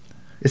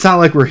 It's not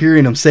like we're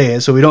hearing him say it,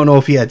 so we don't know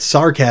if he had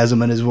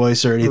sarcasm in his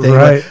voice or anything.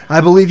 Right. But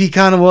I believe he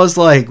kind of was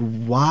like,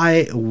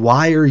 "Why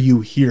are you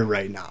here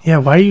right now?" Yeah,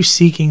 why are you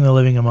seeking the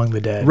living among the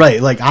dead?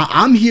 Right, like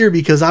I'm here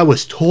because I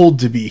was told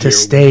to be here.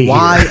 Stay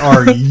Why here.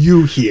 are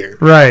you here?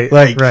 Right,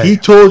 like right. he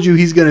told you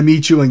he's going to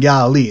meet you in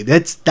Galilee.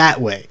 That's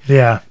that way.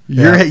 Yeah,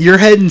 You're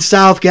heading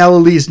south.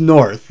 Galilee's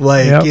north.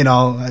 Like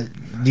Yep.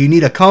 Do you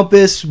need a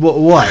compass?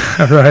 What?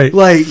 Right.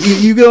 Like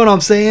you get what I'm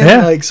saying?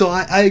 Yeah. Like so,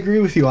 I agree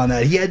with you on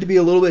that. He had to be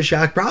a little bit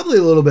shocked, probably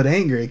a little bit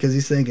angry because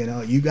he's thinking,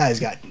 "Oh, you guys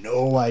got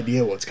no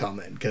idea what's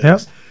coming."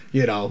 Because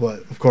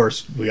but of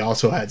course we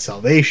also had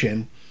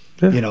salvation.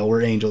 Yeah.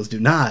 Where angels do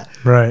not.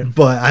 Right.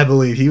 But I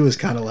believe he was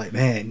kind of like,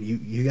 man,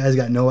 you guys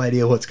got no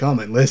idea what's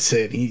coming.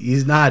 Listen,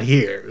 he's not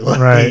here.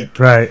 Like,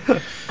 Right.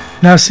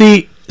 Now,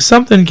 see,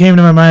 something came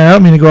to my mind. I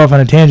don't mean to go off on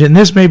a tangent, and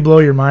this may blow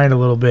your mind a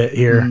little bit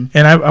here,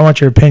 and I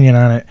want your opinion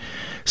on it.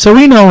 So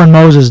we know when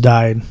Moses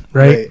died,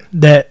 right,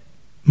 that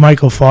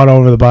Michael fought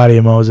over the body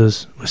of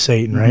Moses with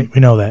Satan, right? We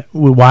know that.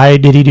 Why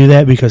did he do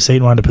that? Because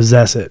Satan wanted to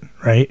possess it,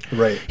 right?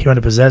 Right. He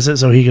wanted to possess it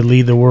so he could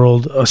lead the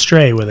world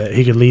astray with it.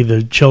 He could lead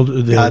the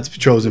children. God's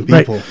chosen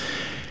people.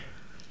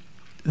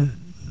 Right.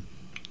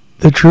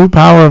 The true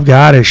power of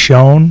God is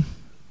shown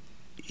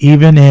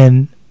even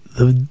in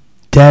the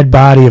dead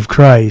body of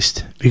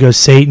Christ, because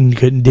Satan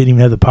didn't even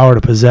have the power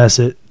to possess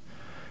it,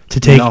 to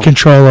take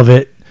control of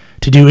it,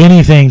 to do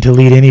anything to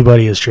lead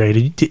anybody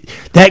astray.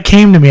 That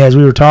came to me as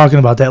we were talking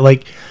about that.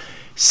 Like,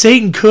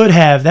 Satan could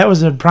have, that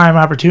was a prime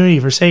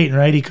opportunity for Satan,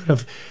 right? He could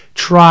have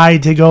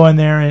tried to go in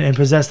there and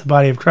possess the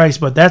body of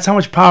Christ, but that's how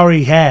much power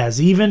he has.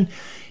 Even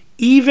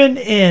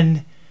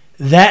in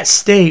that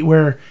state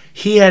where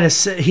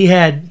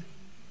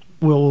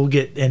we'll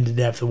get into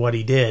depth of what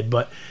he did,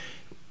 but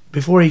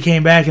before he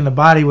came back and the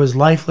body was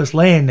lifeless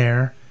laying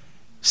there,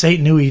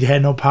 Satan knew he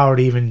had no power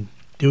to even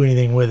do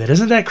anything with it.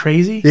 Isn't that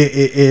crazy? It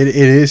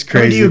is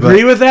crazy. Do you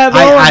agree with that, though?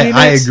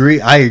 I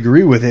agree. I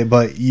agree with it,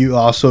 but you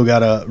also got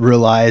to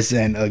realize,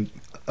 and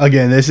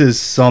again, this is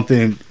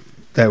something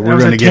that we're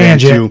going to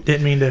get into.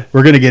 Didn't mean to.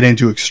 We're going to get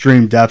into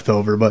extreme depth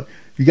over, but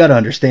you got to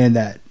understand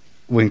that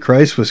when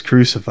Christ was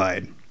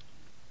crucified,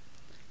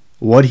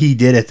 what he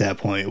did at that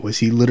point was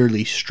he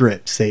literally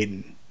stripped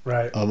Satan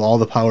of all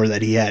the power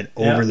that he had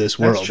over this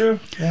world. That's true.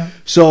 Yeah.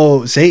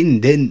 So Satan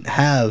didn't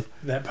have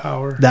that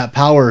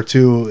power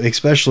to,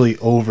 especially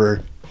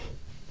over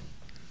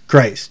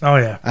Christ. Oh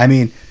yeah. I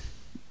mean,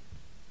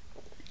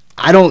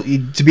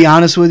 to be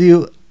honest with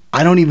you,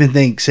 I don't even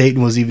think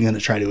Satan was even going to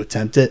try to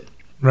attempt it.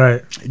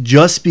 Right.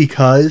 Just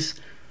because,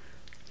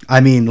 I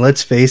mean,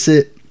 let's face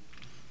it,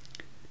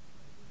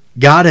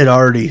 God had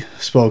already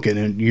spoken,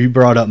 and you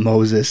brought up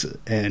Moses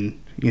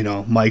and,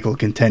 Michael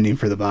contending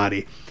for the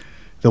body.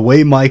 The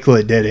way Michael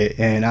had did it,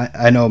 and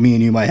I know me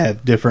and you might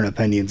have different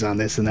opinions on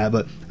this and that,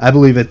 but I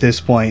believe at this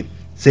point,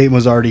 Satan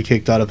was already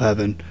kicked out of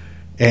heaven,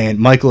 and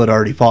Michael had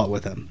already fought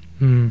with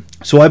him.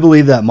 So I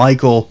believe that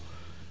Michael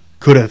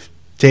could have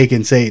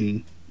taken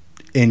Satan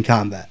in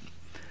combat.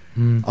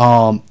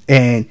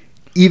 And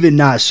even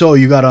not so,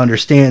 you got to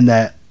understand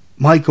that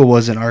Michael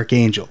was an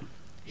archangel.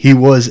 He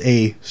was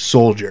a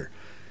soldier.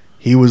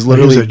 He was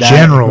literally a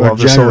general of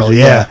the soldier.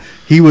 Yeah.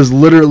 He was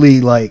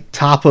literally like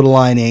top of the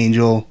line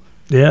angel.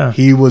 Yeah.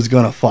 He was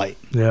going to fight.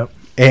 Yep.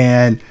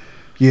 And,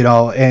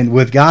 and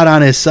with God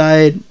on his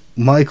side,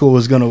 Michael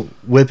was going to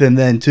whip him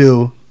then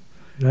too.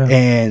 Yeah.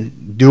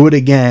 And do it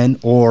again,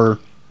 or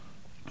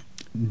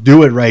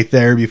do it right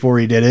there before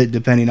he did it,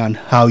 depending on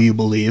how you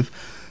believe.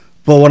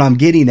 But what I'm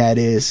getting at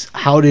is,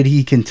 how did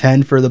he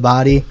contend for the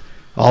body?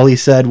 All he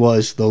said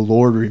was, the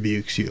Lord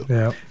rebukes you.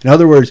 Yeah. In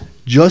other words,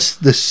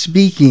 just the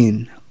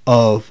speaking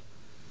of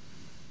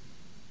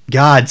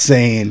God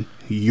saying,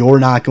 you're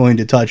not going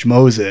to touch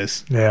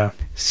Moses. Yeah.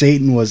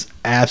 Satan was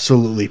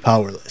absolutely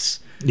powerless.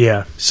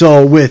 Yeah.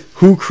 So with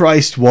who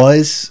Christ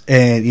was,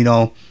 and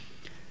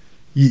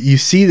you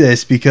see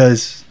this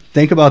because,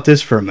 think about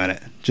this for a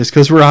minute. Just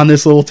because we're on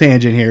this little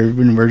tangent here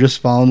and we're just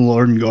following the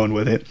Lord and going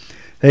with it.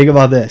 Think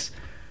about this.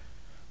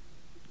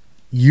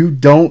 You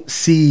don't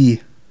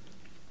see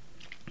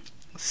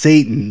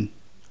Satan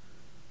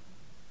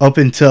up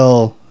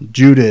until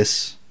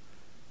Judas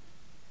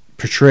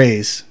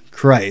portrays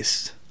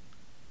Christ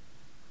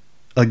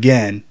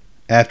again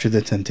after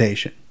the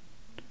temptation.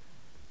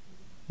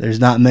 There's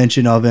not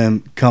mention of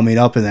him coming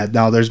up in that.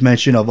 Now there's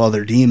mention of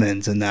other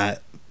demons and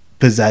that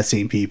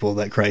possessing people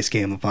that Christ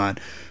came upon,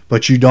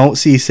 but you don't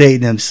see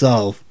Satan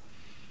himself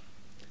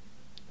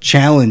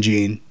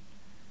challenging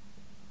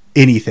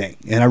anything.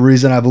 And a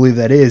reason I believe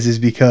that is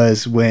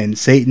because when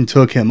Satan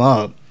took him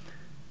up,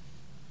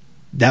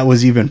 that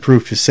was even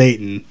proof to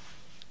Satan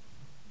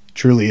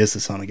truly is the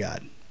Son of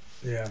God.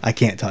 Yeah. I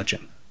can't touch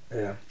him.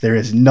 Yeah. There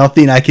is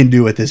nothing I can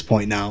do at this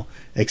point now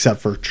except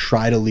for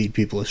try to lead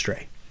people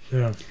astray.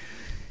 Yeah.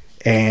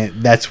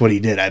 And that's what he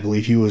did. I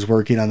believe he was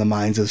working on the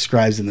minds of the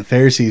scribes and the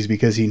Pharisees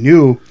because he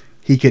knew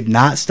he could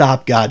not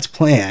stop God's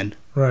plan.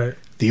 Right.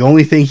 The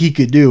only thing he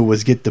could do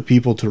was get the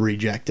people to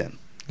reject him.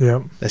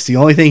 Yep. That's the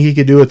only thing he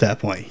could do at that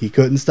point. He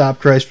couldn't stop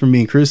Christ from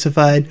being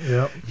crucified.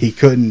 Yep. He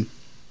couldn't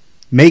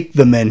make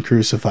the men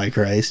crucify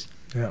Christ.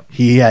 Yep.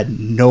 He had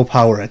no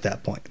power at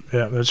that point.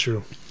 Yeah, that's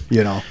true.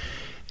 You know.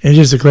 And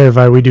just to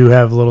clarify, we do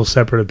have a little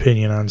separate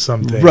opinion on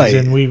some things. Right.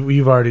 And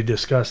we've already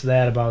discussed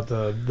that about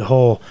the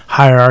whole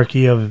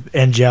hierarchy of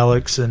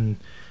angelics and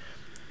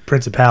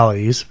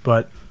principalities.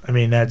 But, I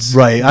mean, that's...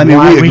 Right. I mean,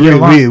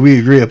 we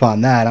agree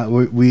upon that.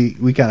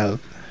 We kind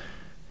of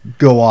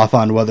go off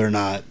on whether or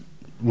not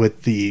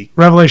with the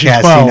Revelation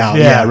 12. Out.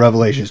 Yeah,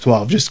 Revelations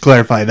 12. Just to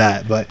clarify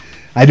that. But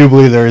I do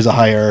believe there is a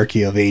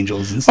hierarchy of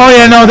angels and stuff. Oh,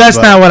 yeah, no, that's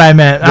not what I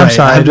meant. I'm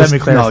sorry. Let me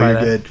clarify no,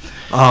 you're that.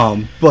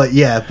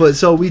 Good. But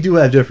so we do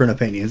have different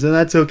opinions, and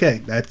that's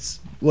okay.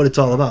 That's what it's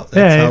all about.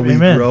 That's how we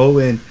grow,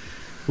 and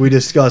we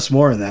discuss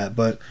more in that.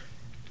 But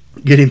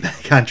getting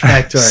back on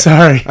track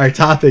to our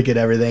topic and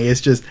everything,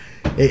 it's just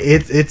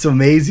it's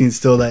amazing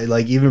still that,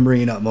 like, even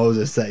bringing up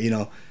Moses, that, you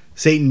know,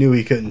 Satan knew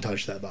he couldn't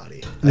touch that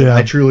body. Yeah.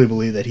 I truly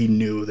believe that he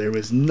knew there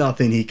was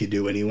nothing he could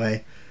do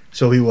anyway,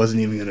 so he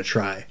wasn't even going to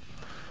try.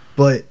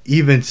 But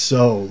even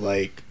so,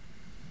 like,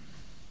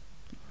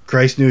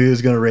 Christ knew he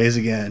was going to raise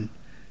again.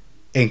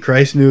 And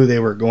Christ knew they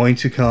were going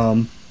to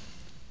come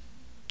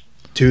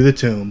to the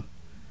tomb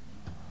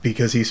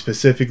because he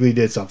specifically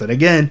did something.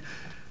 Again,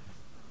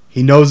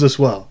 he knows us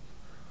well.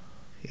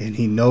 And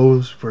he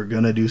knows we're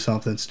going to do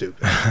something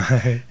stupid.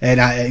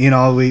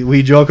 And,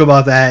 we joke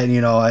about that.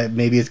 And,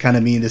 maybe it's kind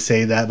of mean to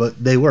say that,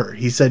 but they were.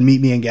 He said,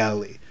 meet me in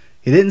Galilee.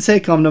 He didn't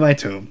say, come to my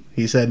tomb.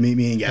 He said, meet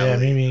me in Galilee. Yeah,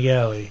 meet me in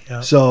Galilee.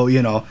 Yep.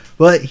 So,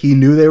 but he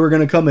knew they were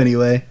going to come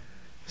anyway.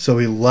 So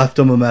he left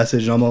them a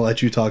message. And I'm going to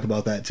let you talk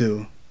about that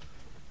too.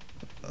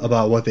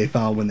 About what they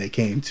found when they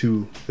came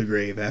to the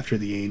grave after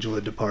the angel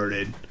had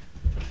departed.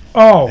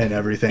 Oh. And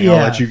everything. Yeah.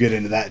 I'll let you get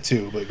into that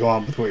too, but go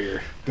on with where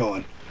you're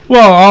going.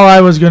 Well, all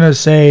I was going to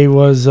say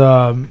was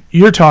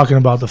you're talking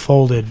about the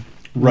folded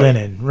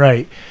linen,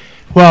 right?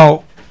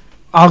 Well,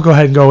 I'll go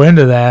ahead and go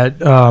into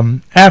that.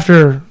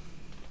 After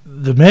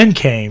the men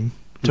came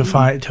to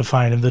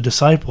find him, the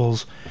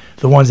disciples,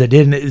 the ones that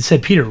didn't, it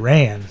said Peter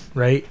ran,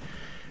 right?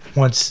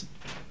 Once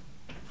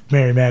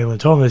Mary Magdalene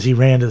told him this, he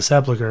ran to the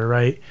sepulcher,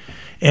 right?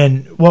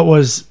 And what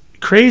was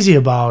crazy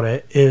about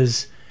it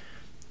is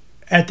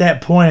at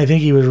that point, I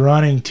think he was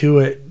running to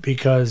it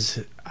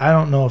because I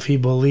don't know if he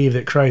believed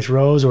that Christ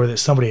rose or that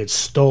somebody had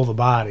stole the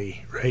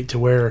body, right, to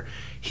where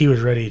he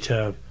was ready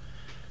to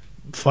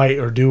fight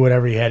or do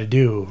whatever he had to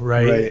do,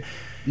 right? Right.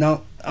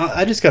 Now,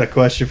 I just got a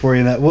question for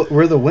you.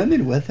 Were the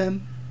women with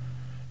him?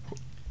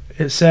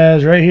 It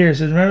says right here, it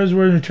says, remember his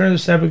words, returned to the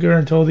sepulchre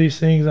and told these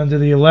things unto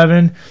the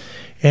 11,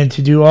 and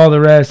to do all the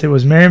rest. It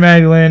was Mary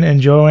Magdalene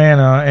and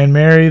Joanna and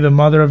Mary, the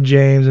mother of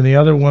James, and the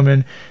other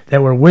women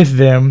that were with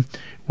them,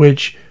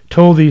 which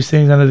told these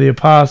things unto the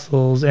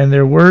apostles, and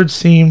their words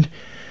seemed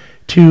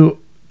to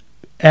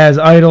as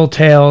idle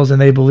tales, and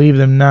they believed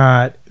them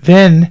not.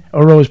 Then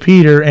arose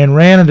Peter and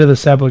ran unto the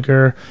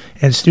sepulchre,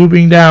 and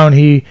stooping down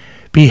he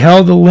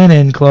beheld the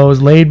linen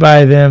clothes laid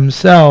by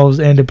themselves,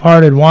 and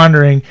departed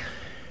wondering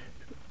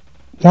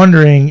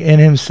in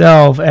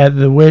himself at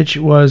the which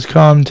was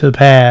come to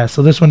pass.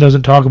 So this one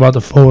doesn't talk about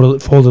the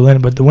folded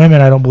linen, but the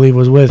women I don't believe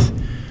was with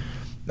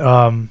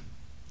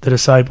the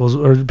disciples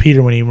or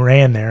Peter when he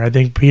ran there. I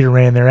think Peter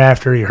ran there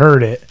after he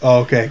heard it.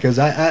 Oh, okay, because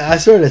I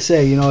sort of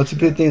say, it's a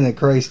good thing that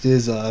Christ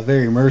is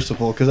very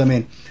merciful, because, I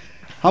mean,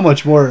 how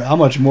much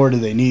more do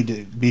they need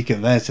to be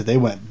convinced that they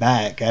went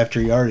back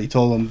after he already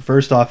told them?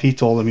 First off, he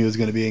told them he was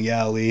going to be in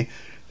Galilee.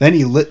 Then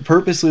he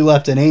purposely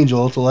left an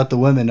angel to let the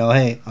women know,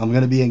 hey, I'm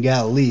going to be in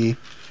Galilee.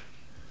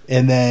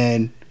 And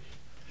then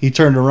he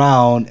turned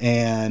around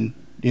and,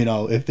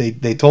 if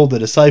they told the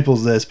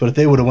disciples this, but if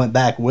they would have went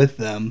back with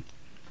them,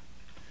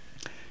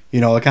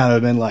 it kind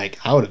of been like,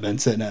 I would have been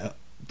sitting at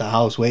the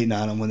house waiting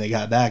on them when they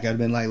got back. I'd have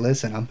been like,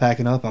 listen, I'm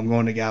packing up. I'm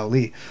going to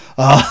Galilee.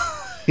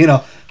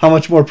 How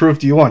much more proof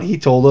do you want? He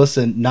told us,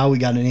 and now we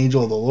got an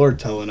angel of the Lord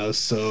telling us.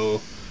 So,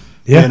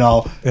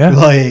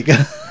 like.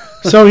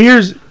 So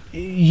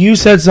you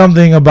said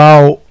something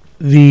about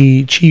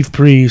the chief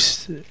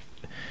priest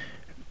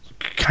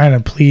kind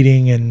of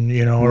pleading and,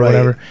 or right.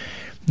 whatever.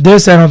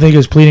 This I don't think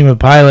is pleading with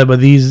Pilate, but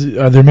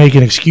they're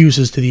making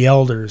excuses to the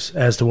elders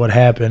as to what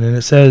happened. And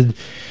it said,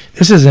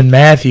 this is in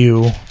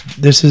Matthew,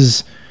 this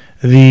is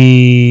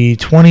the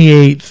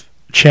 28th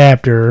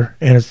chapter,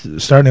 and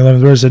it's starting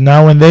 11th verse. And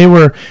now when they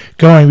were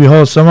going,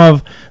 behold, some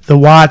of the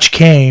watch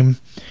came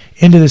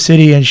into the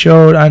city and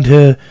showed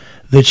unto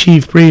the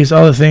chief priests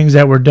all the things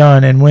that were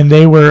done. And when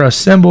they were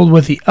assembled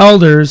with the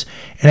elders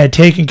and had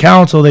taken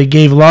counsel, they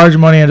gave large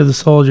money unto the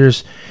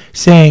soldiers,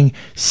 saying,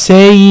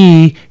 say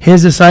ye,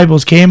 his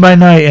disciples came by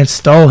night and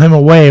stole him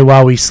away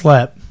while we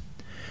slept.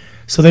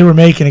 So they were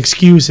making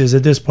excuses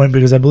at this point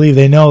because I believe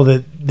they know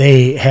that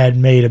they had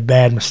made a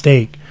bad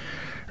mistake,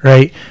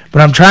 right?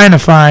 But I'm trying to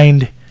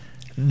find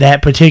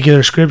that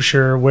particular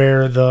scripture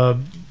where the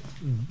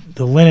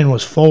the linen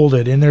was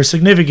folded, and there's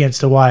significance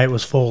to why it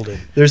was folded.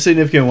 There's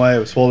significant why it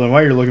was folded. And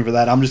while you're looking for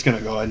that, I'm just going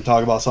to go ahead and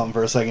talk about something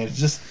for a second.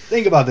 Just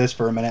think about this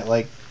for a minute.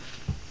 Like,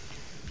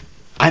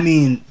 I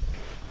mean,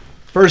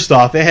 first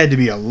off, it had to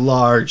be a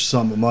large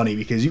sum of money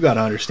because you got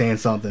to understand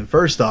something.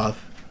 First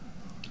off,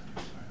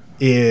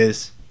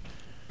 is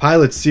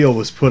Pilate's seal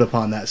was put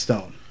upon that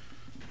stone.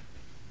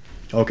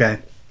 Okay?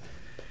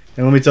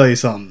 And let me tell you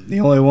something.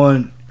 The only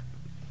one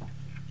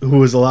who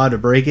was allowed to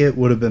break it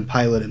would have been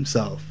Pilate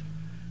himself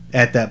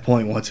at that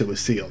point once it was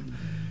sealed.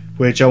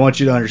 Which I want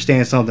you to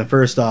understand something.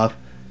 First off,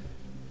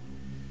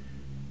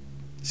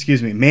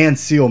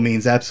 man's seal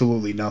means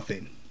absolutely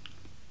nothing.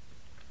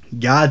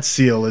 God's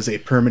seal is a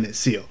permanent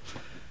seal.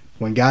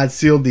 When God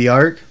sealed the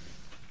ark,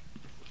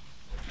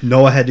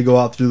 Noah had to go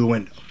out through the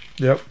window.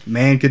 Yep.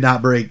 Man could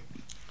not break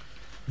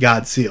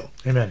God's seal.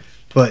 Amen.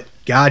 But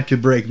God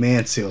could break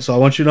man's seal. So I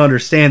want you to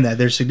understand that.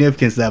 There's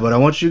significance to that. But I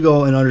want you to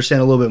go and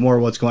understand a little bit more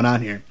of what's going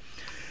on here.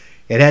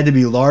 It had to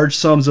be large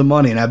sums of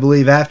money. And I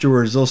believe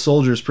afterwards those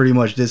soldiers pretty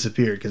much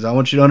disappeared. Because I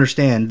want you to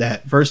understand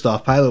that, first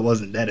off, Pilate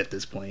wasn't dead at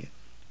this point.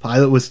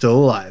 Pilate was still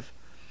alive.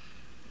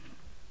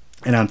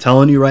 And I'm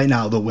telling you right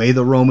now, the way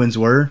the Romans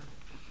were,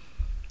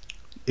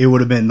 it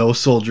would have been those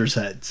soldiers'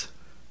 heads.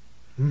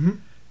 Mm-hmm.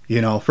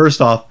 You know, first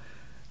off,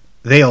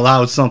 they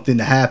allowed something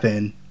to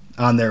happen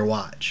on their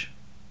watch.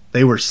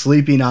 They were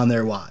sleeping on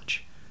their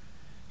watch.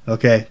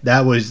 Okay,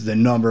 that was the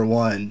number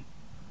one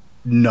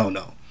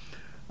no.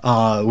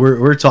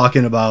 We're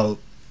talking about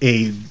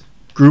a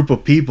group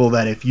of people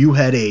that if you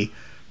had a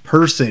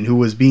person who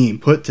was being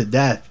put to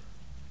death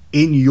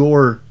in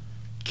your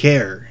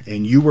care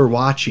and you were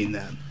watching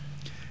them,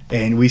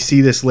 and we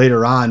see this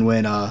later on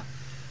when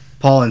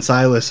Paul and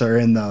Silas are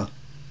in the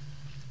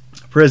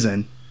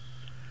prison,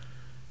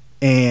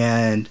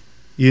 and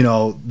you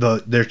know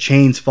their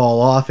chains fall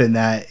off in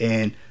that,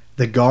 and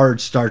the guard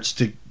starts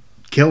to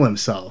kill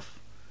himself,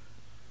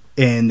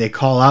 and they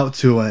call out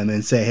to him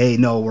and say, "Hey,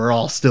 no, we're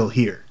all still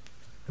here."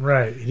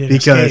 Right, he didn't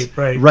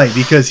escape. Right,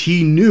 because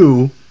he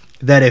knew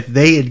that if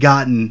they had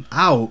gotten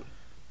out,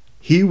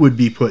 he would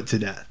be put to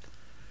death.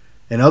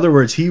 In other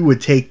words, he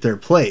would take their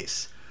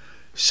place.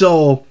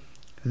 So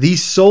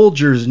these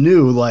soldiers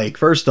knew, like,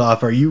 first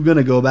off, are you going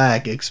to go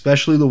back,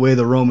 especially the way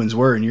the Romans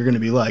were, and you're going to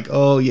be like,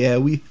 oh, yeah,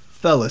 we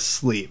fell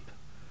asleep.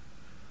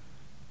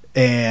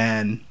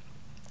 And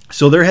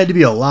so there had to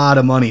be a lot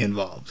of money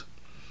involved.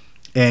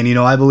 And, you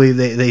know, I believe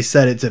they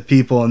said it to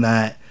people and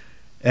that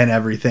and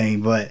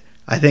everything. But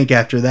I think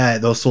after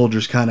that, those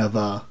soldiers kind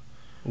of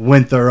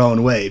went their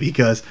own way,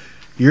 because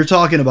you're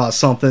talking about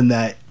something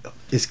that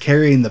is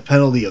carrying the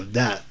penalty of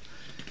death.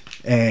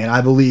 And I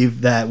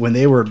believe that when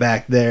they were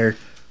back there,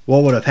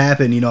 what would have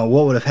happened,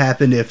 what would have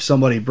happened if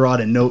somebody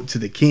brought a note to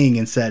the king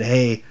and said,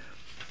 hey,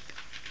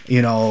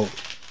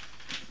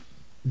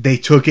 they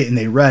took it and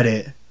they read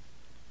it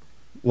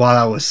while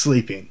I was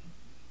sleeping.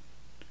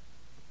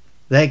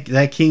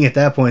 That king at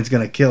that point is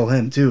going to kill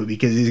him too,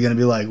 because he's going to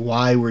be like,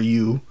 why were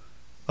you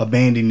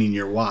abandoning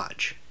your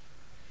watch?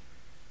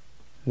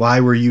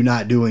 Why were you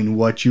not doing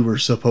what you were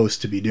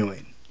supposed to be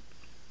doing?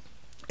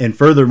 And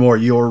furthermore,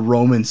 you're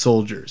Roman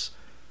soldiers.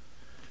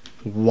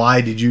 Why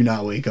did you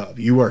not wake up?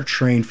 You are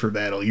trained for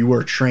battle. You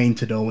are trained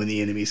to know when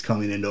the enemy's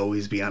coming and to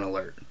always be on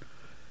alert.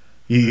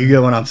 You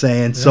get what I'm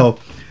saying? Yeah. So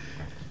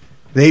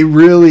they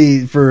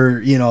really,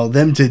 for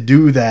them to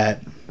do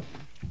that,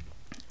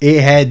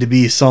 it had to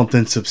be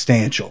something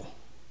substantial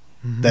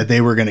that they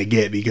were going to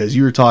get, because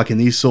you were talking,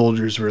 these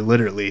soldiers were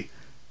literally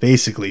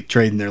basically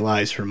trading their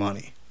lives for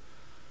money.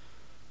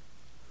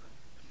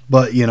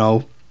 But,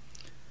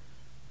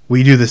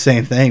 we do the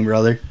same thing,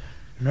 brother.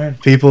 Amen.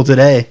 People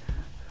today,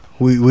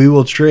 we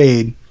will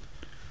trade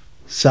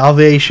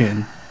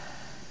salvation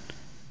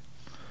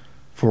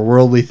for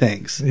worldly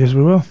things. Yes,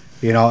 we will.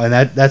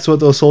 And that's what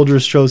those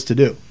soldiers chose to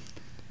do.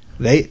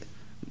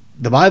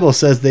 The Bible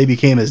says they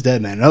became as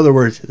dead men. In other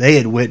words, they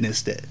had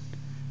witnessed it.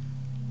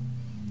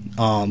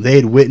 They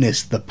had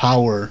witnessed the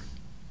power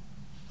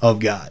of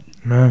God.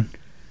 Man.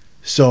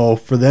 So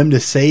for them to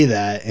say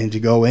that and to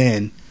go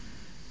in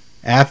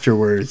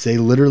afterwards, they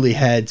literally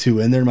had to,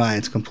 in their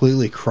minds,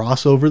 completely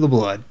cross over the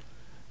blood,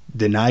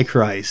 deny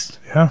Christ.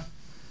 Yeah.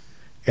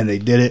 And they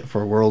did it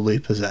for worldly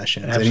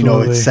possessions.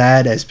 Absolutely. And it's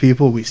sad, as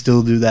people, we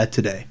still do that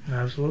today.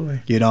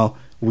 Absolutely.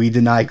 We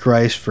deny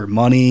Christ for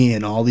money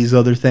and all these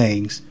other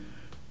things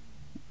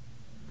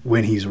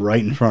when he's right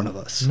in front of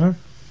us. Mm-hmm.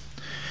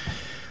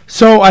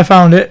 So I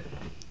found it.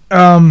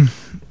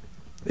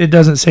 It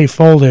doesn't say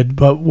folded,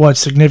 but what's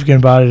significant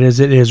about it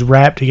is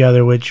wrapped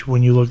together, which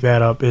when you look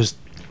that up is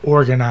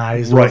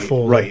organized or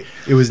folded. Right.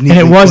 It was neatly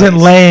and it wasn't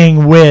placed.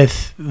 Laying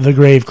with the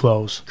grave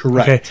clothes.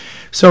 Correct. Okay.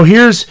 So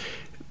here's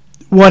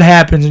what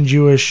happens in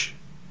Jewish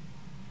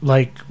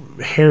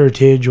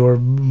heritage or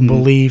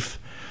belief.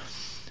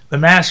 The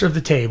master of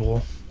the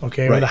table,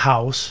 okay, or the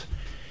house,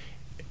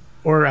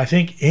 or I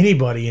think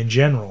anybody in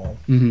general,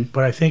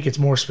 but I think it's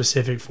more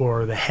specific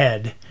for the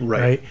head,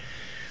 right?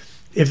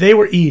 If they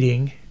were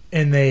eating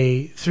and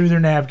they threw their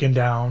napkin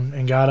down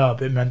and got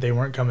up, it meant they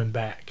weren't coming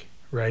back,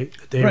 right?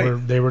 They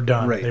were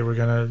done. Right. They were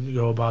going to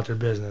go about their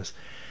business.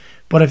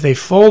 But if they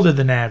folded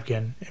the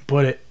napkin and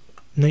put it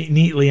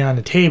neatly on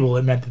the table,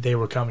 it meant that they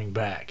were coming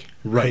back.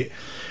 Right.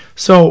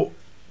 So,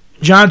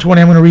 John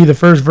 20, I'm going to read the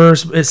first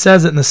verse. It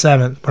says it in the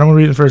 7th, but I'm going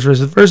to read the first verse.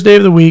 The first day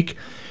of the week.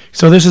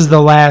 So this is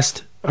the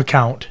last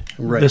account.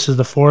 Right. This is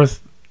the 4th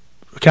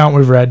account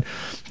we've read.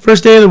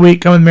 First day of the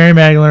week, cometh Mary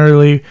Magdalene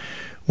early,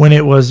 when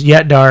it was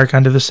yet dark,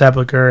 unto the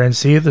sepulchre, and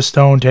seeth the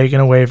stone taken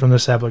away from the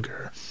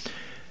sepulchre.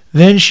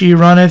 Then she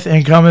runneth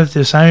and cometh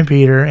to Simon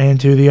Peter and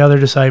to the other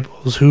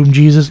disciples, whom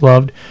Jesus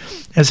loved,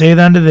 and saith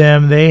unto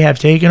them, They have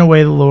taken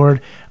away the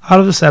Lord out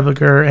of the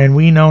sepulchre, and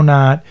we know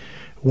not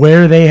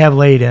where they have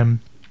laid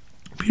him.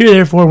 Peter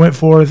therefore went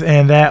forth,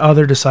 and that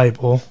other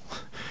disciple,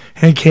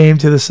 and came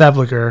to the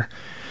sepulchre.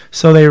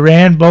 So they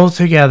ran both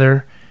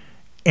together,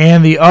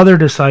 and the other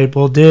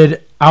disciple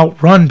did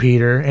outrun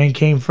Peter, and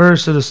came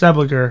first to the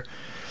sepulchre.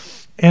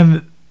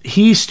 And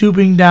he,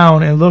 stooping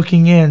down and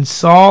looking in,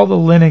 saw the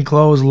linen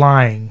clothes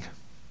lying.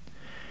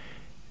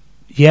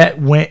 Yet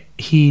went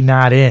he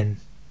not in.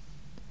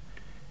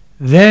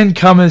 Then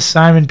cometh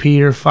Simon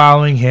Peter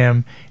following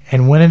him,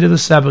 and went into the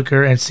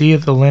sepulchre, and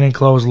seeth the linen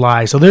clothes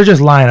lie. So they're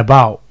just lying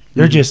about.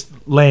 They're just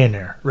laying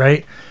there,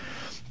 right?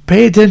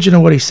 Pay attention to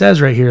what he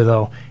says right here,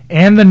 though.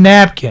 And the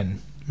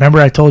napkin. Remember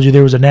I told you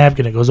there was a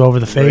napkin that goes over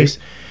the face?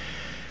 Right.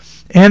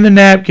 And the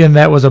napkin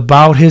that was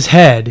about his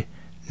head,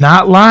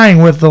 not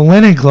lying with the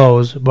linen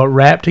clothes, but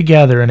wrapped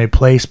together in a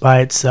place by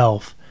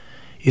itself.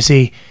 You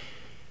see,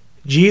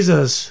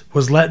 Jesus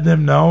was letting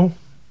them know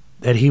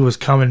that he was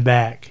coming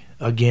back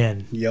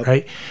again,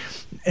 right?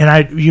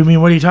 And you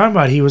mean, what are you talking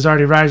about? He was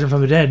already rising from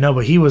the dead. No,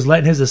 but he was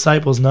letting his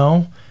disciples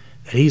know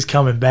that he's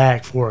coming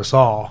back for us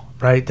all,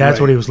 right? That's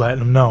what he was letting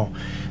them know.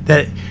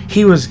 That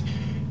he was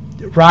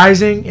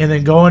rising and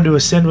then going to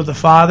ascend with the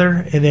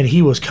Father, and then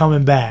he was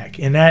coming back.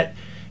 And that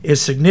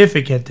is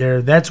significant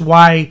there. That's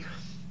why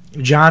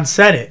John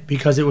said it,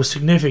 because it was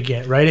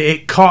significant, right?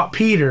 It caught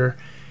Peter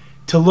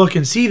to look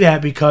and see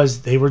that,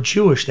 because they were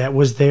Jewish. That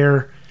was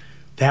their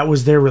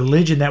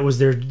religion. That was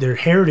their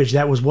heritage.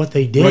 That was what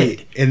they did.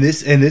 Right. And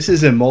this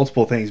is in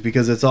multiple things,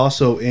 because it's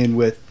also in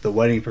with the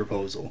wedding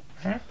proposal.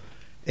 Huh?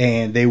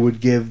 And they would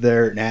give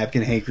their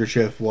napkin,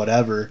 handkerchief,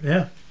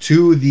 whatever,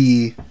 to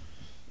the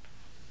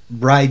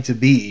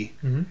bride-to-be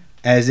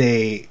as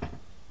a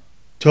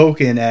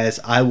token, as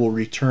I will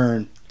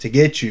return to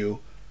get you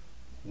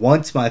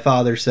once my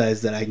Father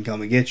says that I can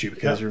come and get you.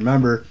 Because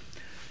remember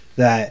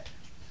that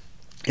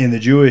in the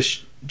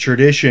Jewish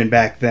tradition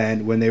back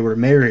then, when they were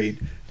married,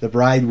 the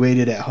bride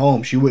waited at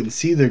home. She wouldn't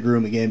see the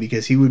groom again,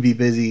 because he would be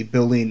busy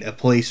building a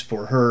place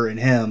for her and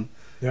him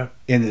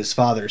in his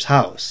father's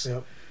house.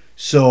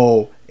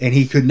 So, and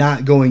he could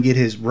not go and get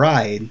his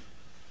bride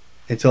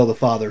until the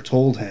Father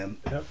told him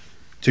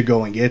to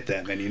go and get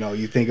them. And,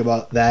 you think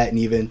about that, and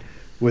even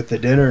with the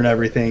dinner and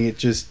everything,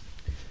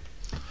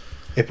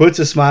 it puts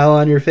a smile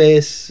on your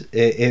face.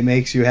 It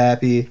makes you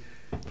happy.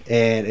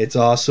 And it's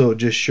also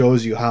just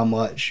shows you how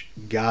much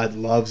God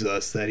loves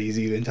us, that he's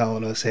even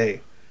telling us, hey,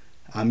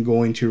 I'm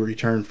going to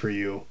return for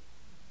you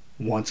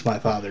once my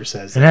Father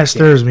says that. And that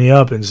stirs me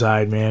up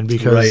inside, man,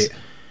 because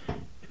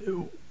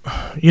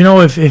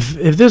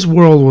if this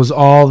world was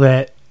all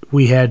that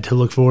we had to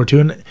look forward to,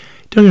 and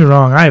don't get me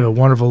wrong, I have a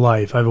wonderful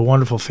life. I have a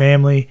wonderful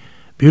family,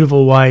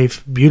 beautiful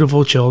wife,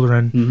 beautiful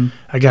children.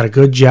 I got a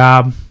good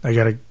job. I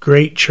got a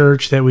great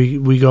church that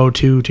we go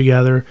to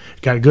together.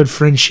 Got a good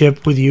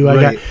friendship with you. I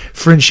got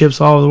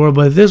friendships all over the world.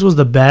 But if this was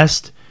the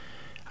best,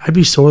 I'd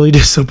be sorely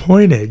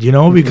disappointed,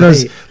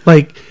 because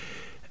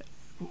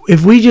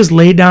if we just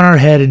laid down our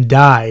head and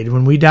died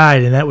when we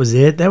died, and that was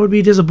it, that would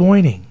be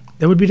disappointing.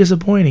 That would be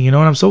disappointing, and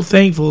I'm so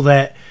thankful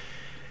that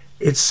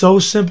it's so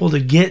simple to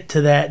get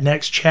to that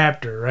next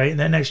chapter, right? And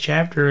that next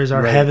chapter is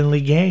our heavenly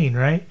gain,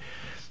 right?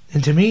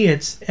 And to me,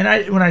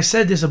 when I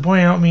said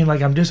disappointing, I don't mean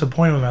like I'm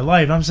disappointed with my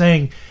life. I'm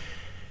saying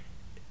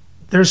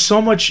there's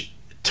so much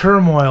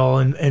turmoil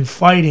and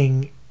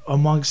fighting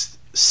amongst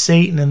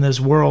Satan in this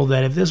world,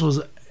 that if this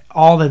was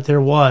all that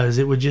there was,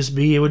 it would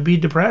be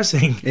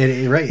depressing.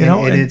 And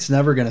it's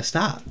never going to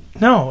stop.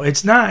 No,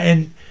 it's not.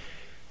 And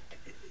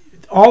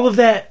all of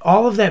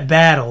that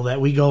battle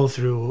that we go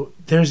through,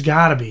 there's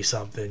got to be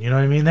something. You know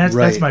what I mean?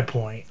 That's my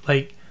point.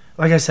 Like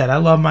I said, I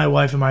love my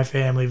wife and my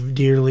family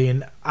dearly,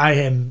 and I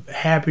am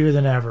happier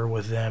than ever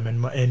with them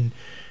in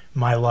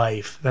my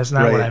life. That's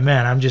not what I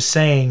meant. I'm just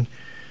saying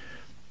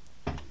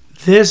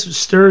this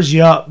stirs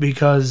you up,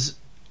 because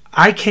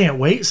I can't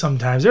wait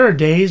sometimes. There are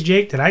days,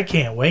 Jake, that I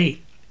can't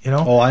wait.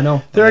 Oh, I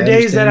know. There are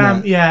days that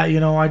I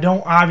don't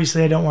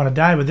want to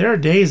die, but there are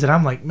days that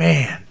I'm like,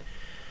 man,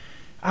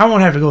 I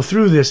won't have to go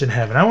through this in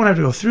heaven. I won't have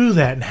to go through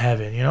that in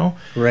heaven,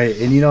 Right.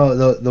 And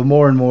the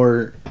more and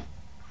more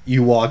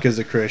you walk as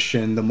a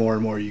Christian, the more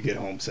and more you get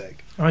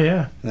homesick. Oh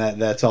yeah.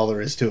 That's all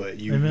there is to it.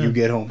 You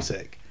get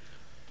homesick.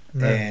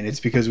 Right. And it's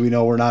because we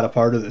know we're not a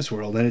part of this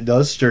world, and it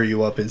does stir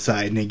you up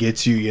inside, and it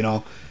gets you,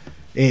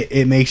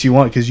 it makes you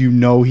want, because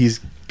he's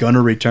going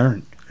to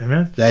return.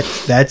 Amen.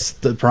 That's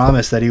the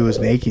promise that he was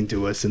making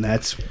to us,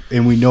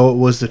 and we know it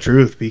was the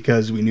truth,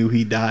 because we knew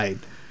he died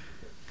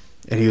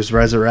and he was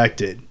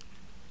resurrected.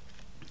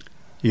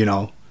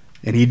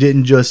 And he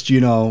didn't just,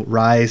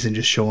 rise and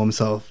just show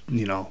himself,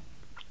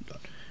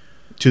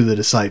 to the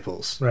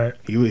disciples. Right.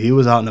 He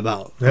was out and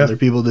about. Yeah. Other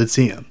people did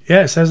see him.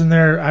 Yeah, it says in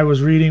there, I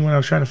was reading when I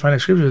was trying to find a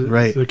scripture,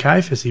 Right. the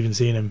Caiaphas even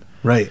seen him.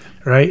 Right.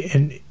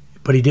 Right?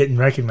 But he didn't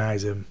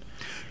recognize him.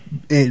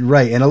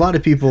 Right. And a lot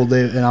of people,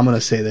 and I'm going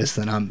to say this,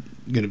 then I'm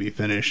going to be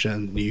finished,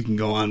 and you can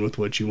go on with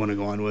what you want to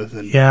go on with.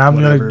 And yeah, I'm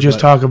going to just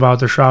talk about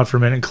the shroud for a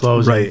minute and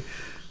close. Right.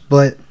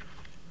 But,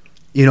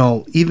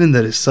 even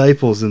the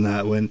disciples in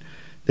that, when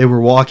they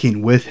were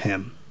walking with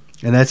him,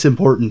 and that's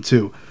important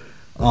too.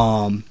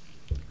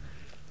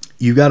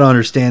 You got to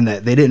understand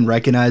that they didn't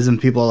recognize him.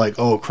 People are like,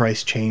 "Oh,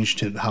 Christ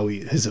changed him,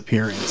 his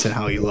appearance and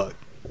how he looked."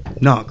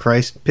 No,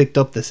 Christ picked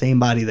up the same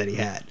body that he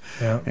had.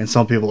 Yeah. And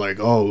some people are like,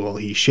 "Oh, well,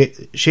 he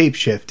shape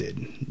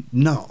shifted."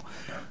 No,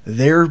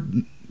 their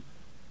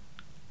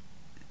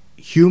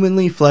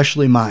humanly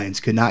fleshly minds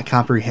could not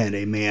comprehend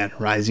a man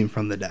rising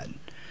from the dead.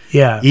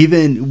 Yeah.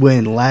 Even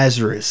when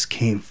Lazarus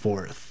came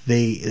forth,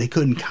 they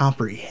couldn't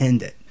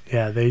comprehend it.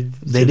 Yeah, they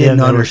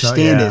didn't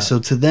understand it. So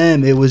to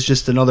them, it was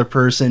just another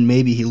person.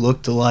 Maybe he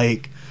looked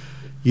alike,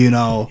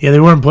 Yeah, they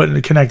weren't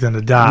connecting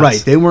the dots. Right,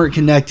 they weren't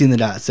connecting the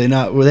dots. They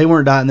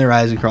weren't dotting their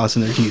I's and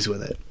crossing their T's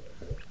with it.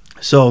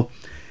 So,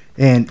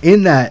 and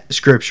in that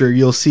scripture,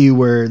 you'll see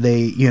where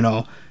they,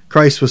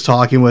 Christ was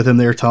talking with him.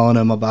 They were telling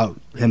him about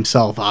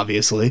himself,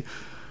 obviously,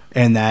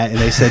 and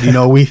they said,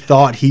 we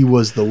thought he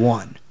was the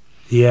one.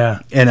 Yeah.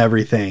 And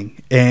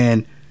everything.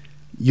 And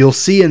you'll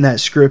see in that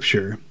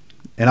scripture,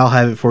 and I'll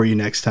have it for you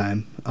next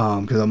time, because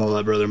I'm going to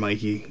let Brother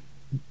Mikey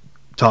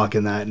talk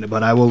in that.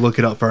 But I will look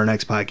it up for our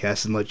next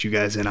podcast and let you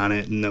guys in on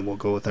it, and then we'll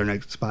go with our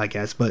next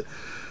podcast. But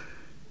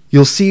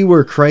you'll see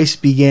where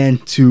Christ began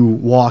to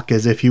walk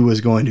as if he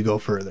was going to go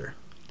further.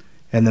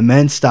 And the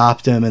men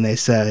stopped him, and they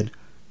said,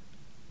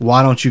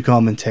 "Why don't you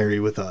come and tarry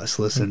with us?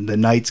 Listen, the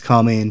night's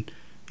coming.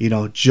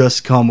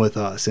 Just come with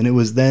us." And it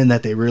was then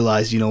that they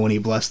realized, when he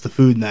blessed the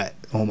food, and that,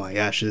 oh my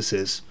gosh, this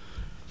is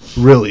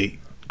really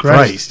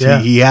Christ. Yeah.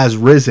 He has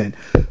risen.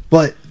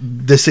 But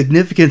the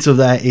significance of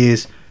that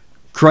is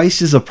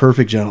Christ is a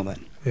perfect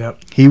gentleman.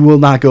 Yep. He will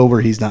not go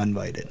where he's not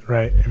invited.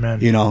 Right.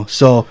 Amen.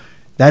 So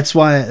that's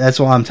why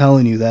I'm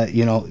telling you that,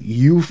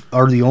 you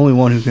are the only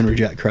one who can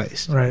reject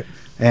Christ. Right.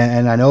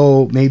 And I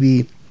know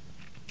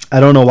I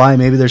don't know why,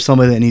 maybe there's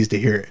somebody that needs to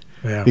hear it.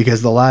 Yeah.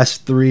 Because the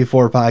last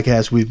 3-4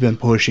 podcasts we've been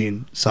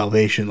pushing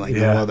salvation like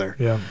no other.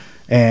 Yeah.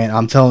 And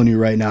I'm telling you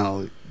right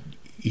now,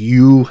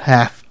 you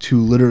have to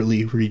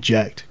literally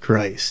reject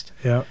Christ.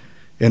 Yep.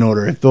 In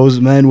order. If those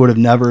men would have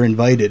never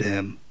invited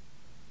him,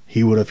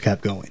 he would have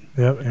kept going.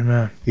 Yep.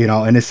 Amen.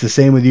 And it's the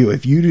same with you.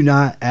 If you do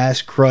not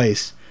ask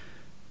Christ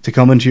to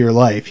come into your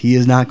life, he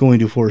is not going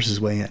to force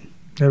his way in.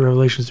 Yeah,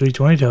 Revelation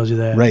 3:20 tells you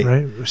that.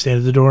 Right. Stand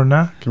at the door and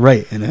knock.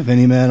 Right. And if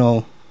any man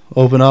will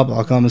open up,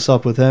 I'll come and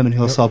sup with him, and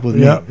he'll sup with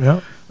me.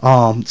 Yep.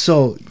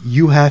 So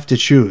you have to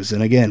choose.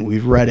 And again,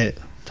 we've read it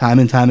time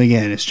and time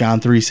again. It's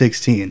John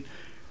 3:16.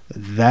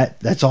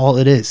 That's all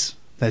it is.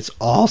 That's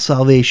all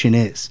salvation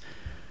is.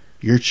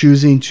 You are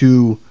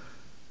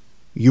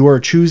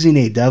choosing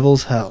a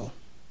devil's hell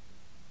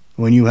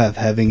when you have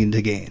heaven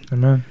to gain.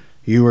 Amen.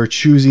 You are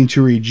choosing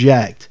to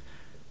reject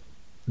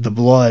the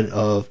blood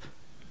of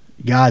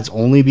God's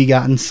only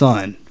begotten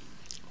Son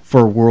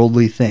for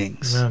worldly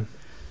things. Amen.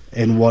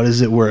 And what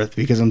is it worth?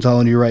 Because I'm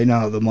telling you right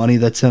now, the money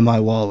that's in my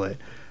wallet,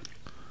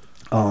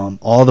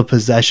 all the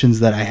possessions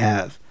that I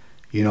have,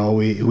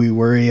 we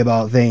worry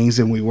about things,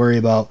 and we worry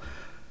about,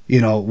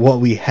 what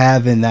we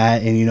have in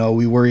that, and,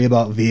 we worry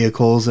about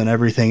vehicles and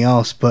everything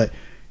else. But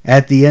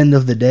at the end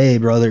of the day,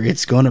 brother,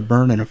 it's going to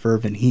burn in a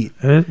fervent heat.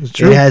 It's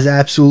true. It has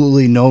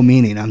absolutely no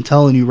meaning. I'm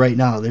telling you right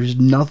now, there's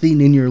nothing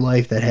in your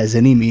life that has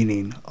any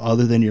meaning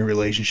other than your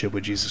relationship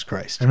with Jesus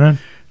Christ. Amen.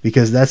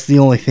 Because that's the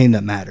only thing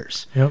that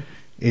matters. Yep.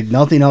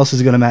 Nothing else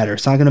is going to matter.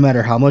 It's not going to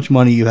matter how much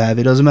money you have.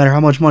 It doesn't matter how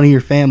much money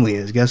your family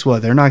is. Guess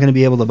what? They're not going to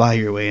be able to buy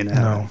your way into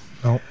heaven.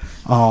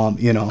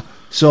 No.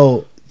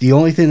 So the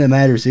only thing that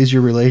matters is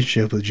your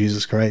relationship with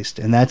Jesus Christ.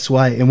 And that's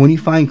why, and when you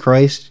find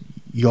Christ,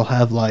 you'll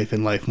have life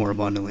and life more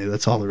abundantly.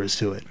 That's all there is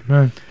to it.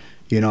 Amen.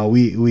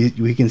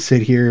 We can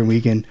sit here and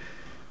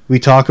we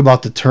talk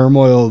about the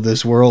turmoil of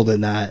this world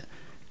and that,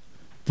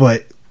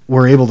 but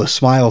we're able to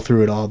smile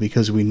through it all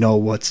because we know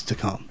what's to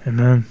come.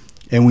 Amen.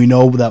 And we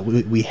know that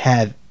we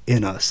have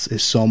in us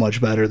is so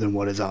much better than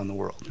what is out in the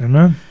world.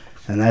 Amen.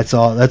 And that's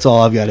all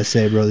I've got to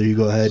say, brother. You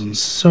go ahead.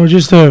 So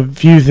just a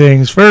few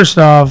things. First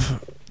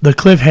off, the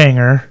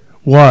cliffhanger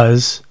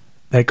was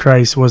that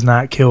Christ was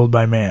not killed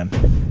by man.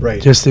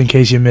 Right. Just in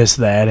case you missed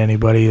that,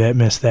 anybody that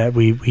missed that,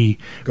 we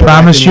Go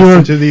promised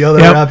you to the other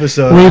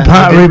episode.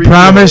 We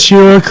promised you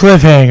a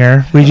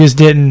cliffhanger. We just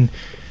didn't,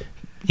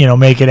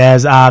 make it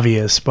as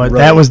obvious. But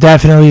that was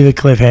definitely the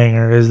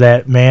cliffhanger: is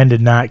that man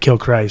did not kill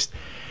Christ.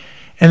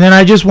 And then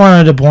I just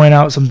wanted to point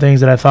out some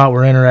things that I thought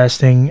were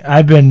interesting.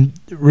 I've been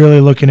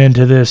really looking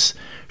into this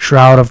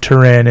Shroud of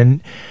Turin,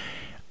 and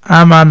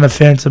I'm on the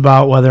fence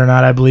about whether or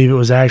not I believe it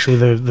was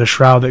actually the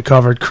shroud that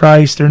covered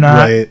Christ or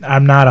not. Right.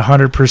 I'm not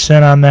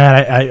 100% on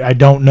that. I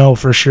don't know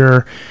for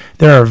sure.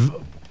 There are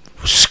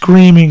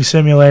screaming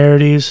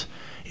similarities.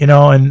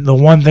 And the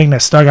one thing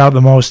that stuck out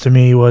the most to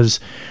me was,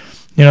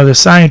 the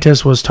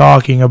scientist was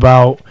talking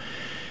about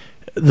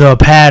the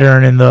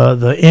pattern and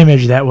the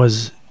image that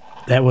was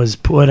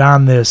put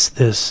on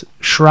this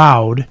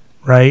shroud,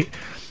 right?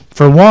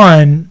 For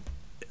one,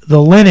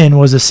 the linen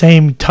was the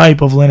same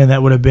type of linen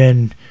that would have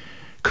been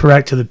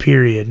correct to the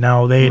period.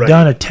 Now, they had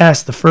done a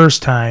test the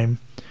first time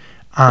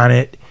on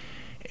it,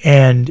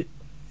 and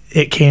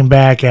it came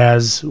back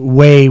as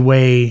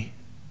way,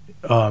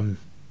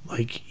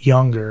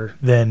 younger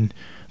than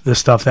the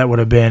stuff that would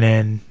have been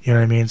in, you know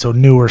what I mean? So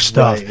newer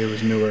stuff. Right, it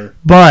was newer.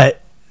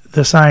 But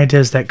the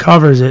scientist that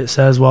covers it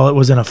says, well, it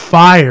was in a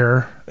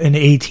fire in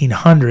the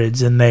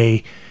 1800s, and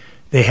they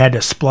had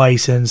to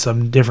splice in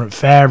some different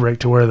fabric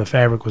to where the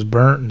fabric was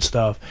burnt and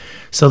stuff.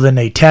 So then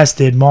they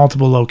tested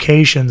multiple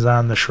locations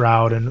on the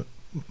shroud, and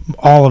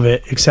all of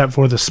it, except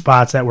for the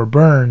spots that were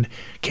burned,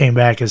 came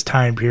back as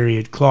time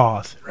period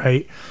cloth,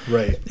 right?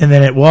 Right. And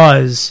then it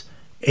was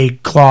a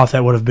cloth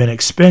that would have been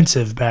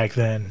expensive back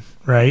then,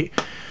 right?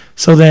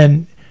 So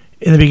then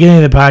in the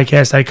beginning of the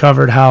podcast, I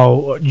covered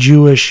how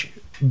Jewish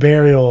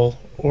burial,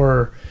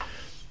 or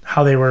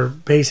how they were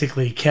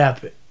basically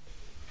kept,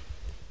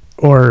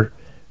 or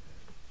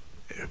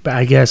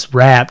I guess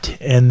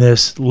wrapped in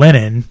this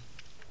linen.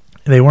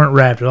 They weren't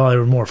wrapped at all. They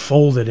were more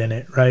folded in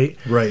it, right?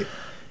 Right.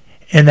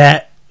 And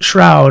that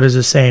shroud is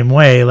the same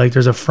way. Like,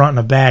 there's a front and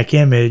a back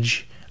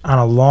image on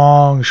a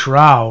long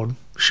shroud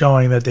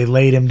showing that they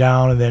laid him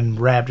down and then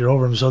wrapped it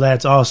over him. So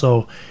that's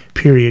also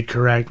period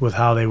correct with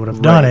how they would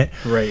have done it.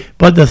 Right.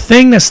 But the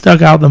thing that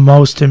stuck out the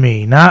most to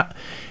me, not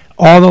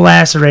all the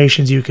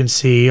lacerations you can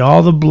see,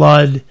 all the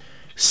blood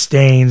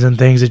stains and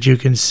things that you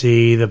can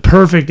see, the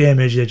perfect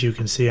image that you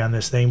can see on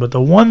this thing, but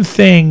the one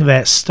thing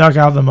that stuck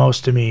out the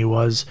most to me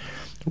was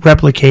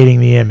replicating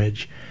the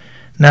image.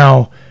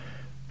 Now,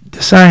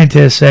 the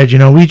scientist said,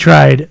 we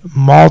tried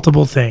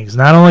multiple things.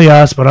 Not only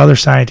us, but other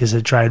scientists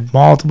had tried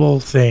multiple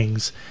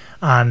things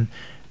on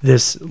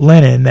this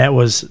linen that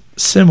was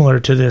similar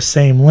to this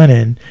same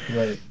linen,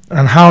 right,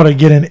 on how to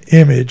get an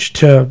image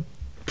to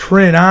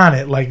print on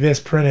it like this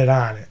printed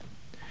on it.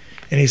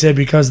 And he said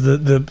because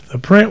the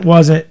print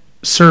wasn't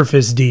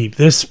surface deep.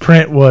 This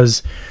print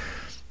was,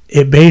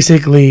 it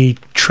basically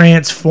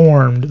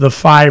transformed the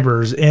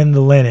fibers in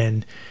the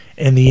linen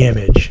in the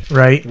image,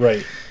 right?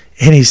 Right.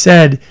 And he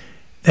said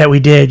that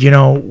we did,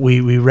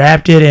 we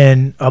wrapped it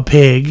in a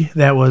pig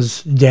that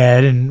was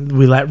dead, and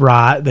we let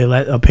rot. They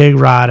let a pig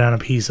rot on a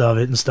piece of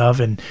it and stuff,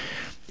 and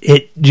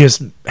it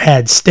just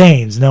had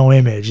stains, no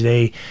image.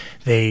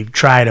 They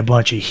tried a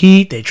bunch of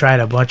heat, they tried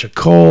a bunch of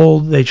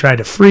cold, they tried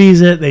to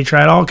freeze it, they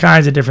tried all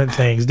kinds of different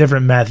things,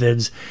 different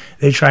methods.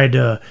 They tried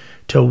to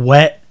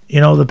wet,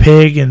 the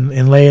pig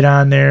and lay it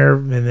on there,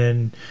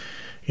 and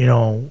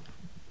then,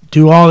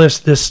 do all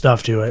this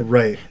stuff to it.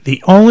 Right.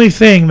 The only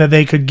thing that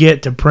they could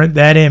get to print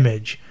that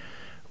image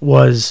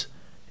was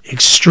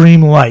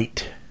extreme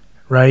light,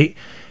 right?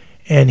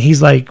 And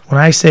he's like, when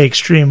I say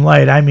extreme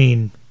light, I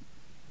mean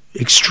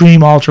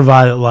extreme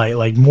ultraviolet light,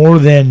 like more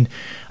than,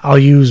 I'll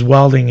use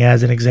welding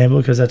as an example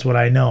because that's what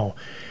I know.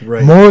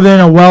 Right. More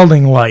than a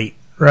welding light,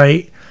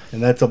 right?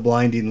 And that's a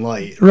blinding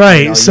light.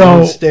 Right. So you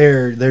don't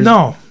stare.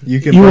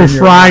 You will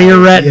fry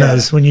your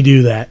retinas when you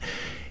do that.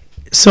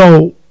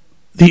 So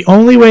the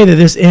only way that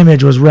this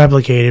image was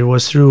replicated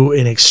was through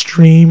an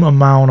extreme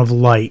amount of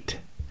light.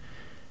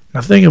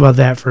 Now think about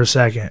that for a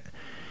second.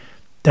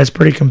 That's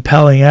pretty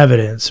compelling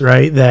evidence,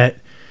 right? That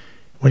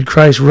when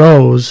Christ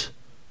rose,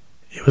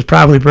 it was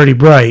probably pretty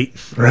bright,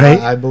 right?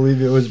 I believe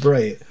it was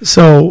bright.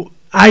 So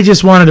I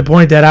just wanted to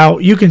point that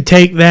out. You can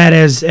take that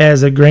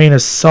as a grain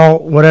of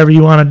salt, whatever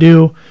you want to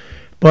do,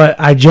 but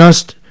I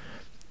just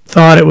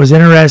thought it was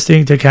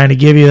interesting to kind of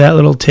give you that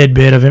little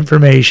tidbit of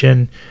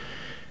information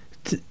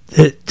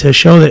to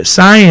show that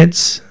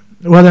science,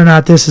 whether or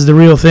not this is the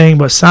real thing,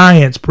 but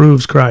science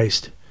proves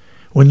Christ.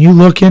 When you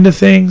look into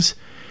things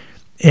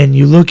and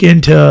you look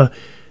into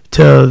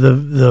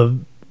the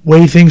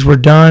way things were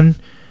done,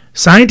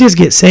 scientists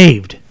get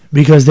saved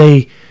because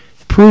they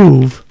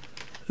prove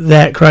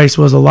that Christ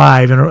was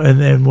alive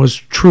and was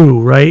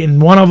true, right?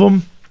 And one of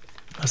them,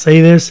 I'll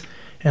say this,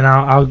 and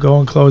I'll go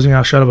in closing,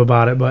 I'll shut up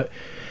about it, but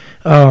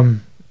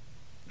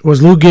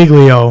was Lou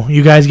Giglio.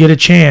 You guys get a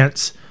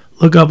chance,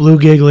 look up Lou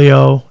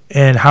Giglio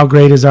and How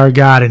Great Is Our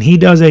God. And he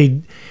does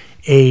a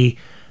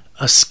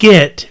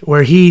skit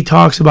where he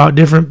talks about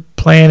different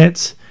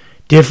planets,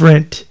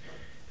 different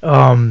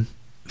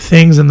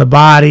things in the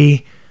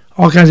body,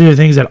 all kinds of different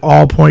things that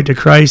all point to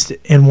Christ.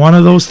 And one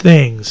of those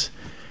things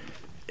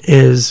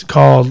is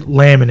called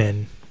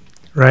laminin,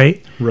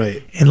 right?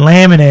 Right. And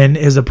laminin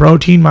is a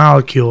protein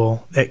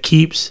molecule that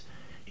keeps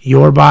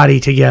your body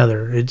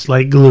together. It's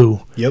like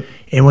glue. Yep.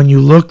 And when you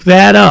look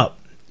that up,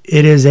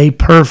 it is a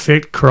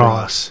perfect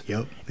cross.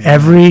 Yep.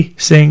 Every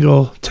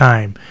single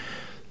time.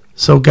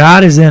 So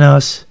God is in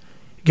us.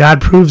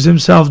 God proves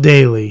himself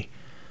daily.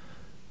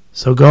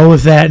 So go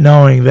with that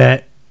knowing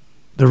that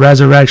the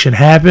resurrection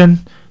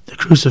happened, the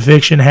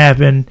crucifixion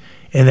happened,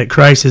 and that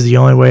Christ is the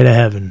only way to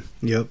heaven.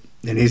 Yep.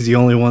 And he's the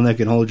only one that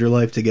can hold your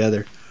life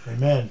together.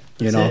 Amen.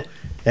 You know,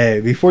 hey,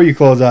 before you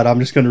close out, I'm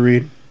just going to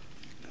read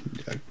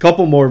a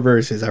couple more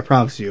verses. I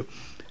promise you.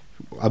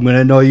 I'm going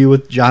to know you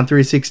with John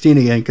 3:16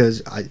 again,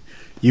 because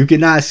you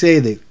cannot say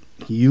that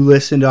you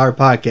listened to our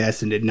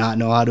podcast and did not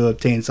know how to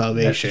obtain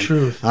salvation. That's the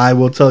truth. I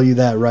will tell you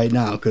that right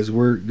now, because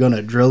we're going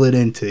to drill it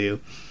into you.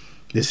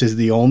 This is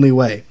the only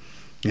way.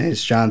 And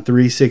it's John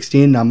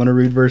 3:16, and I'm going to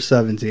read verse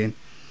 17.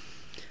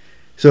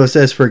 So it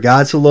says, "For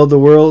God so loved the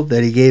world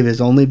that he gave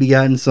his only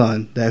begotten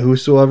Son, that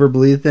whosoever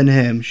believeth in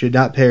him should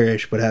not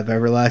perish, but have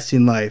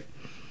everlasting life.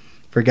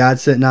 For God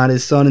sent not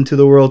his Son into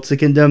the world to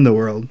condemn the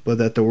world, but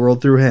that the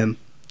world through him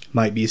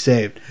might be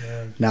saved."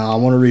 Yeah. Now I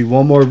want to read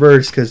one more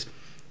verse, because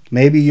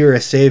maybe you're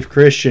a saved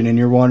Christian and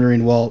you're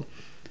wondering, well,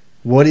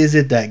 what is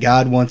it that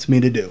God wants me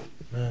to do?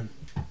 Amen.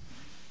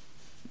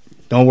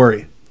 Don't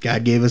worry.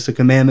 God gave us a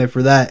commandment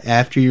for that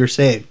after you're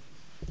saved.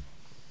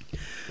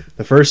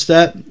 The first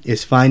step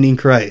is finding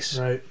Christ.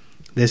 Right.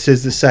 This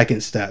is the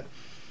second step.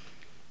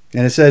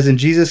 And it says, "And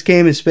Jesus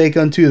came and spake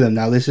unto them."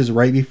 Now this is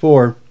right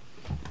before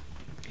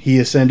he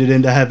ascended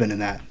into heaven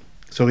and that.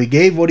 So he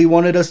gave what he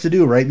wanted us to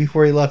do right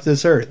before he left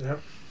this earth.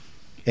 Yep.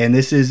 And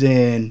this is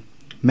in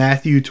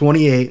Matthew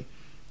 28,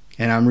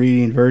 and I'm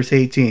reading verse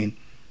 18.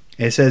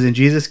 It says, "And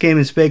Jesus came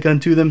and spake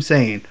unto them,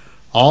 saying,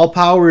 All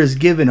power is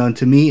given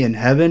unto me in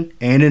heaven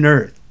and in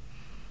earth.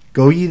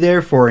 Go ye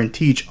therefore and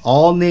teach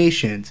all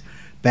nations,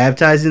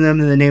 baptizing them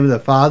in the name of the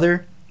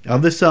Father,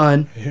 of the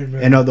Son,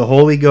 Amen. and of the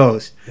Holy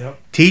Ghost, Yep.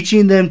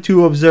 teaching them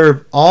to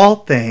observe all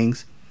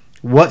things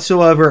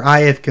whatsoever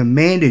I have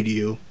commanded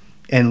you.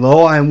 And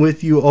lo, I am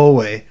with you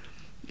always,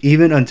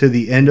 even unto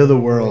the end of the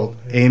world.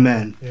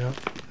 Amen." Yep.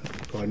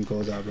 Go ahead and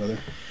close out, brother.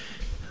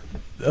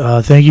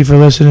 Thank you for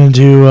listening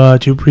to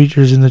Two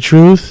Preachers in the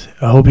Truth.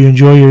 I hope you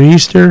enjoy your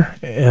Easter.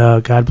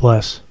 God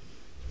bless.